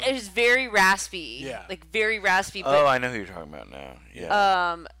 maybe. Yeah, it was very raspy. Yeah. Like very raspy. Oh, I know who you're talking about now.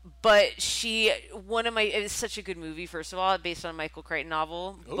 Yeah. But it's such a good movie. First of all, based on a Michael Crichton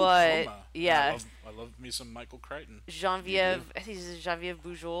novel. Ooh, but Coma. yeah, I love me some Michael Crichton. Genevieve, I think it's Genevieve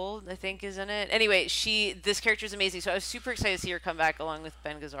Bujold, I think is in it. Anyway, this character is amazing. So I was super excited to see her come back along with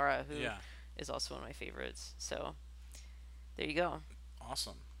Ben Gazzara, who is also one of my favorites. So there you go.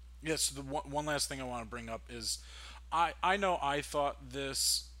 Awesome. Yes, the one last thing I want to bring up is, I know I thought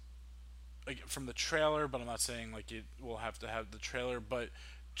this, like, from the trailer, but I'm not saying like it will have to have the trailer, but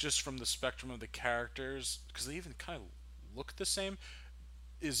just from the spectrum of the characters, because they even kind of look the same.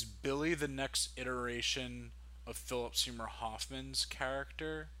 Is Billy the next iteration of Philip Seymour Hoffman's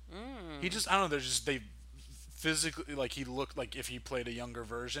character? He just, I don't know, they physically, like, he looked like if he played a younger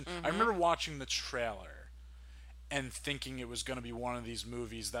version. I remember watching the trailer and thinking it was going to be one of these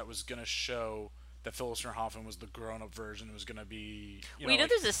movies that was going to show that Philip Seymour Hoffman was the grown-up version. It was going to be,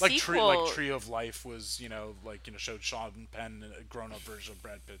 there's a like sequel. Tree of Life was, showed Sean Penn a grown-up version of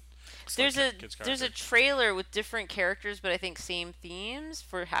Brad Pitt. There's a trailer with different characters, but I think same themes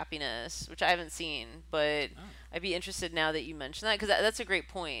for Happiness, which I haven't seen, but I'd be interested now that you mention that, because that's a great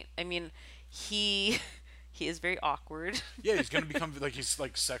point. I mean, he is very awkward. Yeah, he's going to become he's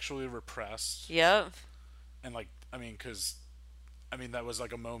sexually repressed. Yep. And that was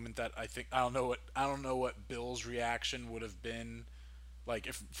like a moment that I think I don't know what Bill's reaction would have been, like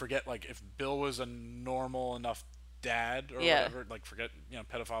if Bill was a normal enough dad or whatever, like forget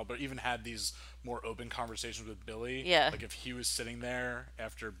pedophile, but even had these more open conversations with Billy. Yeah. Like if he was sitting there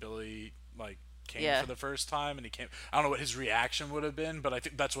after Billy came for the first time and he came, I don't know what his reaction would have been, but I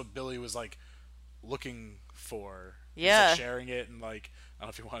think that's what Billy was looking for. Yeah. He was, sharing it and I don't know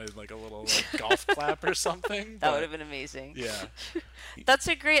if he wanted a little golf clap or something. That would have been amazing. Yeah. That's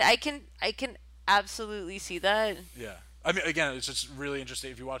a great. I can absolutely see that. Yeah. I mean, again, it's just really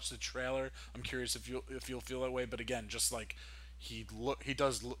interesting. If you watch the trailer, I'm curious if you'll feel that way. But again, just he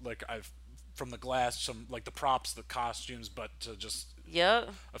does look like from the glass, some the props, the costumes, but to just a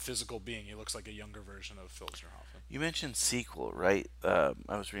physical being, he looks like a younger version of Philip Seymour Hoffman. You mentioned sequel, right? I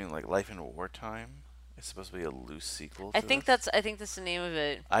was reading Life in Wartime. It's supposed to be a loose sequel. I think that's the name of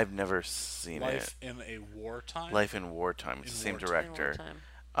it. I've never seen Life in a Wartime. Life in Wartime. It's the same director.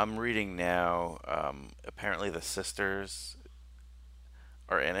 I'm reading now. Apparently, the sisters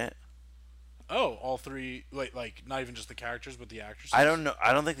are in it. Oh, all three, like not even just the characters, but the actresses. I don't know.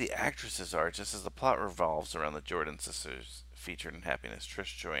 I don't think the actresses are. It just as the plot revolves around the Jordan sisters, featured in Happiness,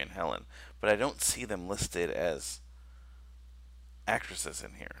 Trish, Joy, and Helen. But I don't see them listed as actresses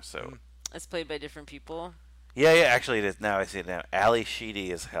in here. So. It's played by different people. Yeah, actually it is. Now I see it now. Ali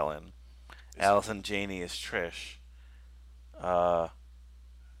Sheedy is Helen. Allison Janney is Trish.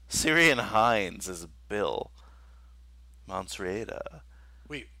 Syrian Hines is Bill. Monserrata.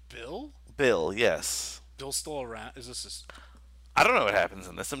 Wait, Bill? Bill, yes. Bill's still around? Is this his... I don't know what happens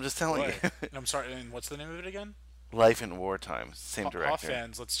in this. I'm just telling Boy. you. I'm sorry, and what's the name of it again? Life in Wartime. Same director. Hoff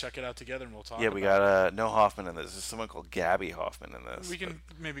fans, let's check it out together and we'll talk Yeah, about we got no Hoffman in this. There's someone called Gabby Hoffman in this. We can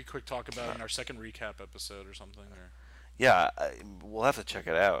maybe quick talk about it in our second recap episode or something. Or... Yeah, we'll have to check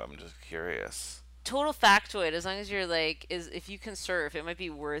it out. I'm just curious. Total factoid, as long as you're like, if you can surf, it might be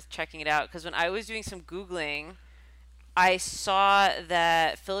worth checking it out. Because when I was doing some Googling, I saw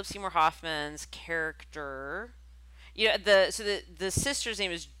that Philip Seymour Hoffman's character, the sister's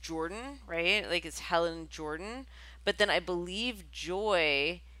name is Jordan, right? Like it's Helen Jordan. But then I believe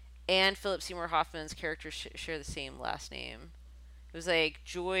Joy and Philip Seymour Hoffman's character share the same last name. It was like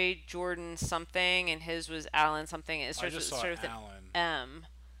Joy Jordan something, and his was Alan something. It starts with Alan an M.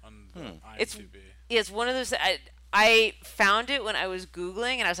 On the IMDb. It's one of those. I found it when I was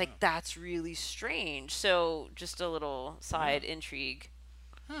Googling, and I was like, that's really strange. So just a little side intrigue.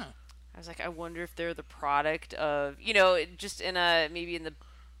 Huh. I was like, I wonder if they're the product of, just maybe in the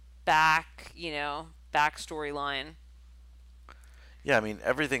backstory line. Yeah, I mean,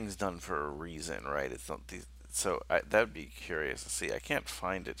 everything's done for a reason, right? It's not these. So that'd be curious to see. I can't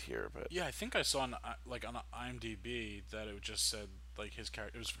find it here, but yeah, I think I saw on IMDb that it just said like his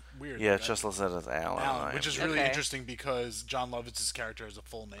character. It was weird. Yeah, like, it just listed as Alan, which is really interesting because John Lovitz's character has a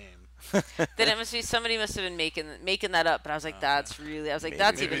full name. Then it must be somebody must have been making that up, but I was like, that's even more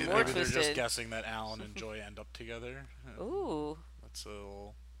maybe twisted. They're just guessing that Alan and Joy end up together. Ooh, that's a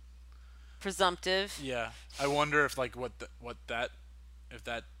little presumptive. Yeah, I wonder if like if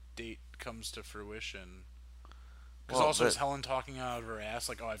that date comes to fruition. Because also, is Helen talking out of her ass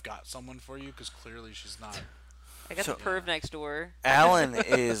like, "Oh, I've got someone for you"? Because clearly she's not. I got the perv next door. Alan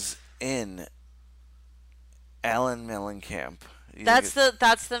is in Alan Mellencamp. That's the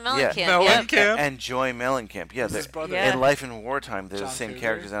Mellencamp. Yeah, Mellencamp. And Joy Mellencamp. Yeah, his brother. In Life in Wartime, they're the same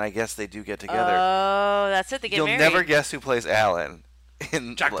characters, and I guess they do get together. Oh, that's it. They get married. You'll never guess who plays Alan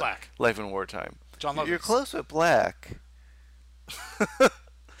in Jack Black. Life in Wartime. John Lovitz. You're close with Black.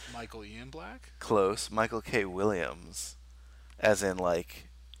 Michael Ian Black? Close. Michael K. Williams. As in, like,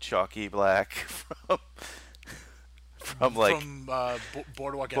 Chalky Black from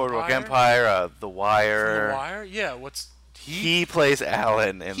Boardwalk Empire, The Wire. From The Wire? Yeah, He plays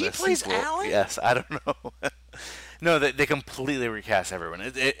Alan in this. He sequel. plays Alan? Yes, I don't know. No, they completely recast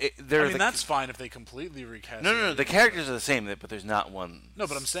everyone. That's fine if they completely recast. No. The characters are the same, but there's not one. No,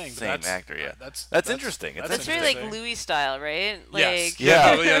 but I'm saying same actor. Yeah, that's interesting. That's very like Louis style, right? Yes.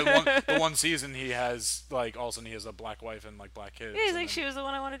 Like, The one season he has like all of a sudden he has a black wife and like black kids. Yeah, he's like she was the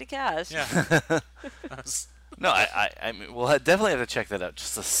one I wanted to cast. Yeah. No, I mean, we'll definitely have to check that out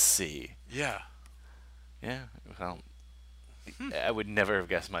just to see. Yeah. Yeah. Well. I would never have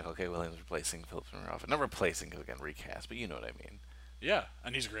guessed Michael K. Williams replacing Philip Seymour Hoffman. Not replacing, because again, recast, but you know what I mean. Yeah,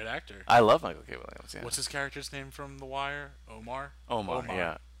 and he's a great actor. I love Michael K. Williams, yeah. What's his character's name from The Wire? Omar,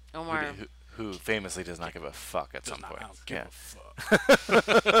 yeah. Omar. Who famously does not give a fuck at some point. Give a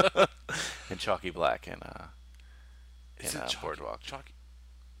fuck. And Chalky Black in Boardwalk.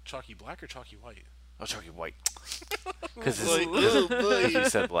 Chalky Black or Chalky White? Oh, Chalky White. Because you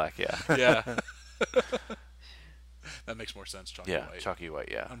said black, yeah. Yeah. That makes more sense, Chalky White. Chalky White,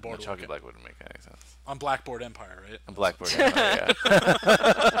 yeah. On Boardwalk. Chalky Black wouldn't make any sense. On Blackboard Empire, right? On Blackboard Empire,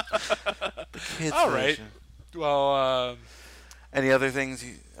 yeah. All right. Well, any other things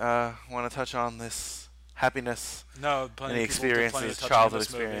you want to touch on this happiness? No, any experiences, childhood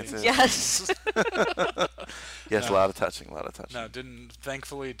experiences? Yes. Yes, a lot of touching. No,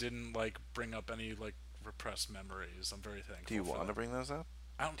 thankfully didn't like bring up any like repressed memories. I'm very thankful. Do you want to bring those up?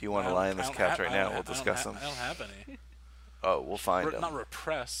 Do you want to lie on this couch right now? We'll discuss them. I don't have any. Oh, we'll find them. Not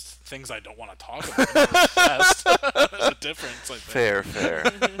repressed. Things I don't want to talk about. Not repressed. There's a difference, I think. Fair.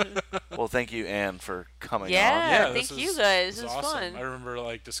 Well, thank you, Anne, for coming on. Yeah, thank you guys. It was awesome. fun. I remember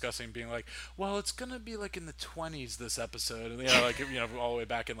like discussing being like, well, it's gonna be like in the 20s this episode, and all the way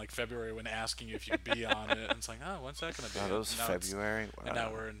back in like February when asking you if you'd be on it, and it's like, oh, when's that gonna be? Oh, that was February. Wow. And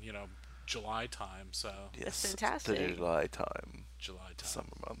now we're in July time, so yes, that's fantastic. The July time.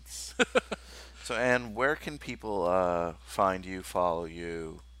 Summer months. So, Anne, where can people find you, follow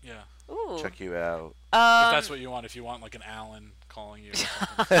you, Ooh. check you out? If that's what you want, if you want like an Alan calling you.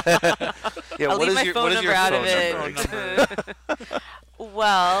 Yeah, I'll leave my phone number out of it.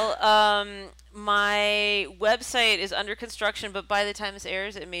 Well, my website is under construction, but by the time this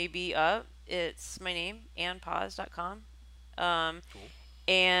airs, it may be up. It's my name, AnnePaz.com. Cool.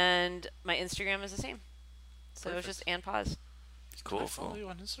 And my Instagram is the same. So it's just Anne Paz. Cool. Can I follow you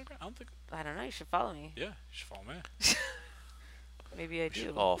on Instagram? I don't know. You should follow me. Yeah, you should follow me. Maybe I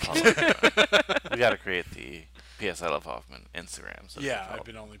do. All follow. We got to create the PS I Love Hoffman Instagram. So yeah, I've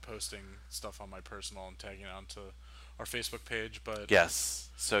been only posting stuff on my personal and tagging it onto our Facebook page, but yes,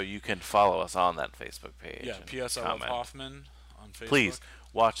 so you can follow us on that Facebook page. Yeah, PS I Love Hoffman on Facebook. Please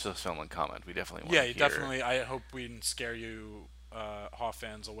watch this film and comment. We definitely want to hear. Yeah, definitely. I hope we didn't scare you Hoff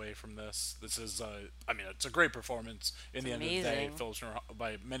fans away from this. This is, I mean, it's a great performance. In the end of the day, Philip Seymour,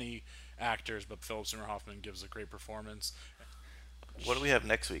 by many actors, but Philip Seymour Hoffman gives a great performance. What do we have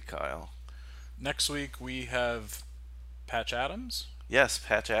next week, Kyle? Next week we have Patch Adams. Yes,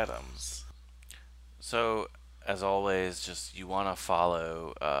 Patch Adams. So, as always, just you want to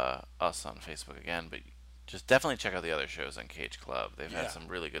follow us on Facebook again, but just definitely check out the other shows on Cage Club. They've had some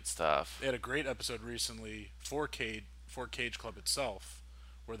really good stuff. They had a great episode recently for Cage Club itself,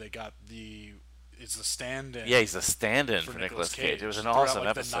 where they got it's a stand-in. Yeah, he's a stand-in for Nicolas Cage. It was an awesome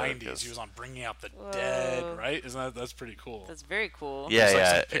episode. The 90s, he was on Bringing Out the Dead, right? That's pretty cool. That's very cool. Yeah, There's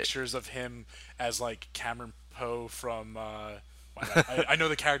yeah. Some pictures of him as like Cameron Poe from. I know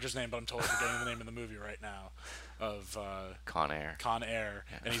the character's name, but I'm totally forgetting the name of the movie right now. Of Con Air. Con Air,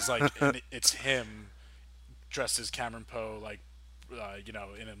 and he's like, and it's him dressed as Cameron Poe, like. In a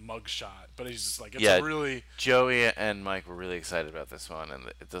mugshot, but he's just like, it's a really. Joey and Mike were really excited about this one, and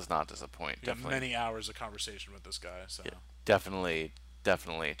it does not disappoint. You got many hours of conversation with this guy, so definitely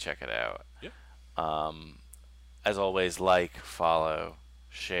check it out. Yeah. As always, like, follow,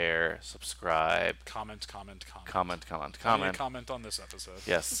 share, subscribe, comment. Comment on this episode.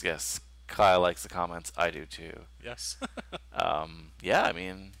 Yes. Kyle likes the comments. I do too. Yes. Yeah, I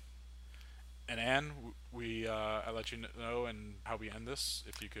mean. And Anne, I let you know and how we end this.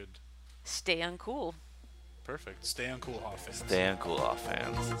 If you could stay uncool. Perfect. Stay uncool, Hoff fans. Stay uncool, Hoff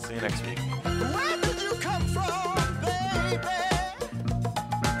fans. See you next week. Where did you come from, baby?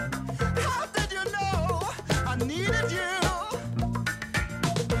 How did you know I needed you?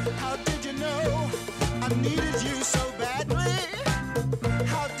 How did you know I needed you so badly?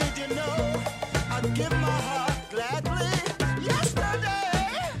 How did you know I'd give my heart gladly? Yesterday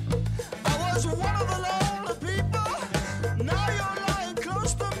one of the lonely people. Now you're lying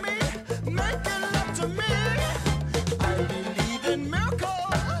close to me, making love to me. I believe in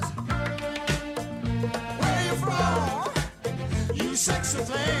miracles. Where you from? You sexy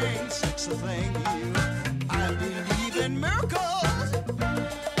thing, you.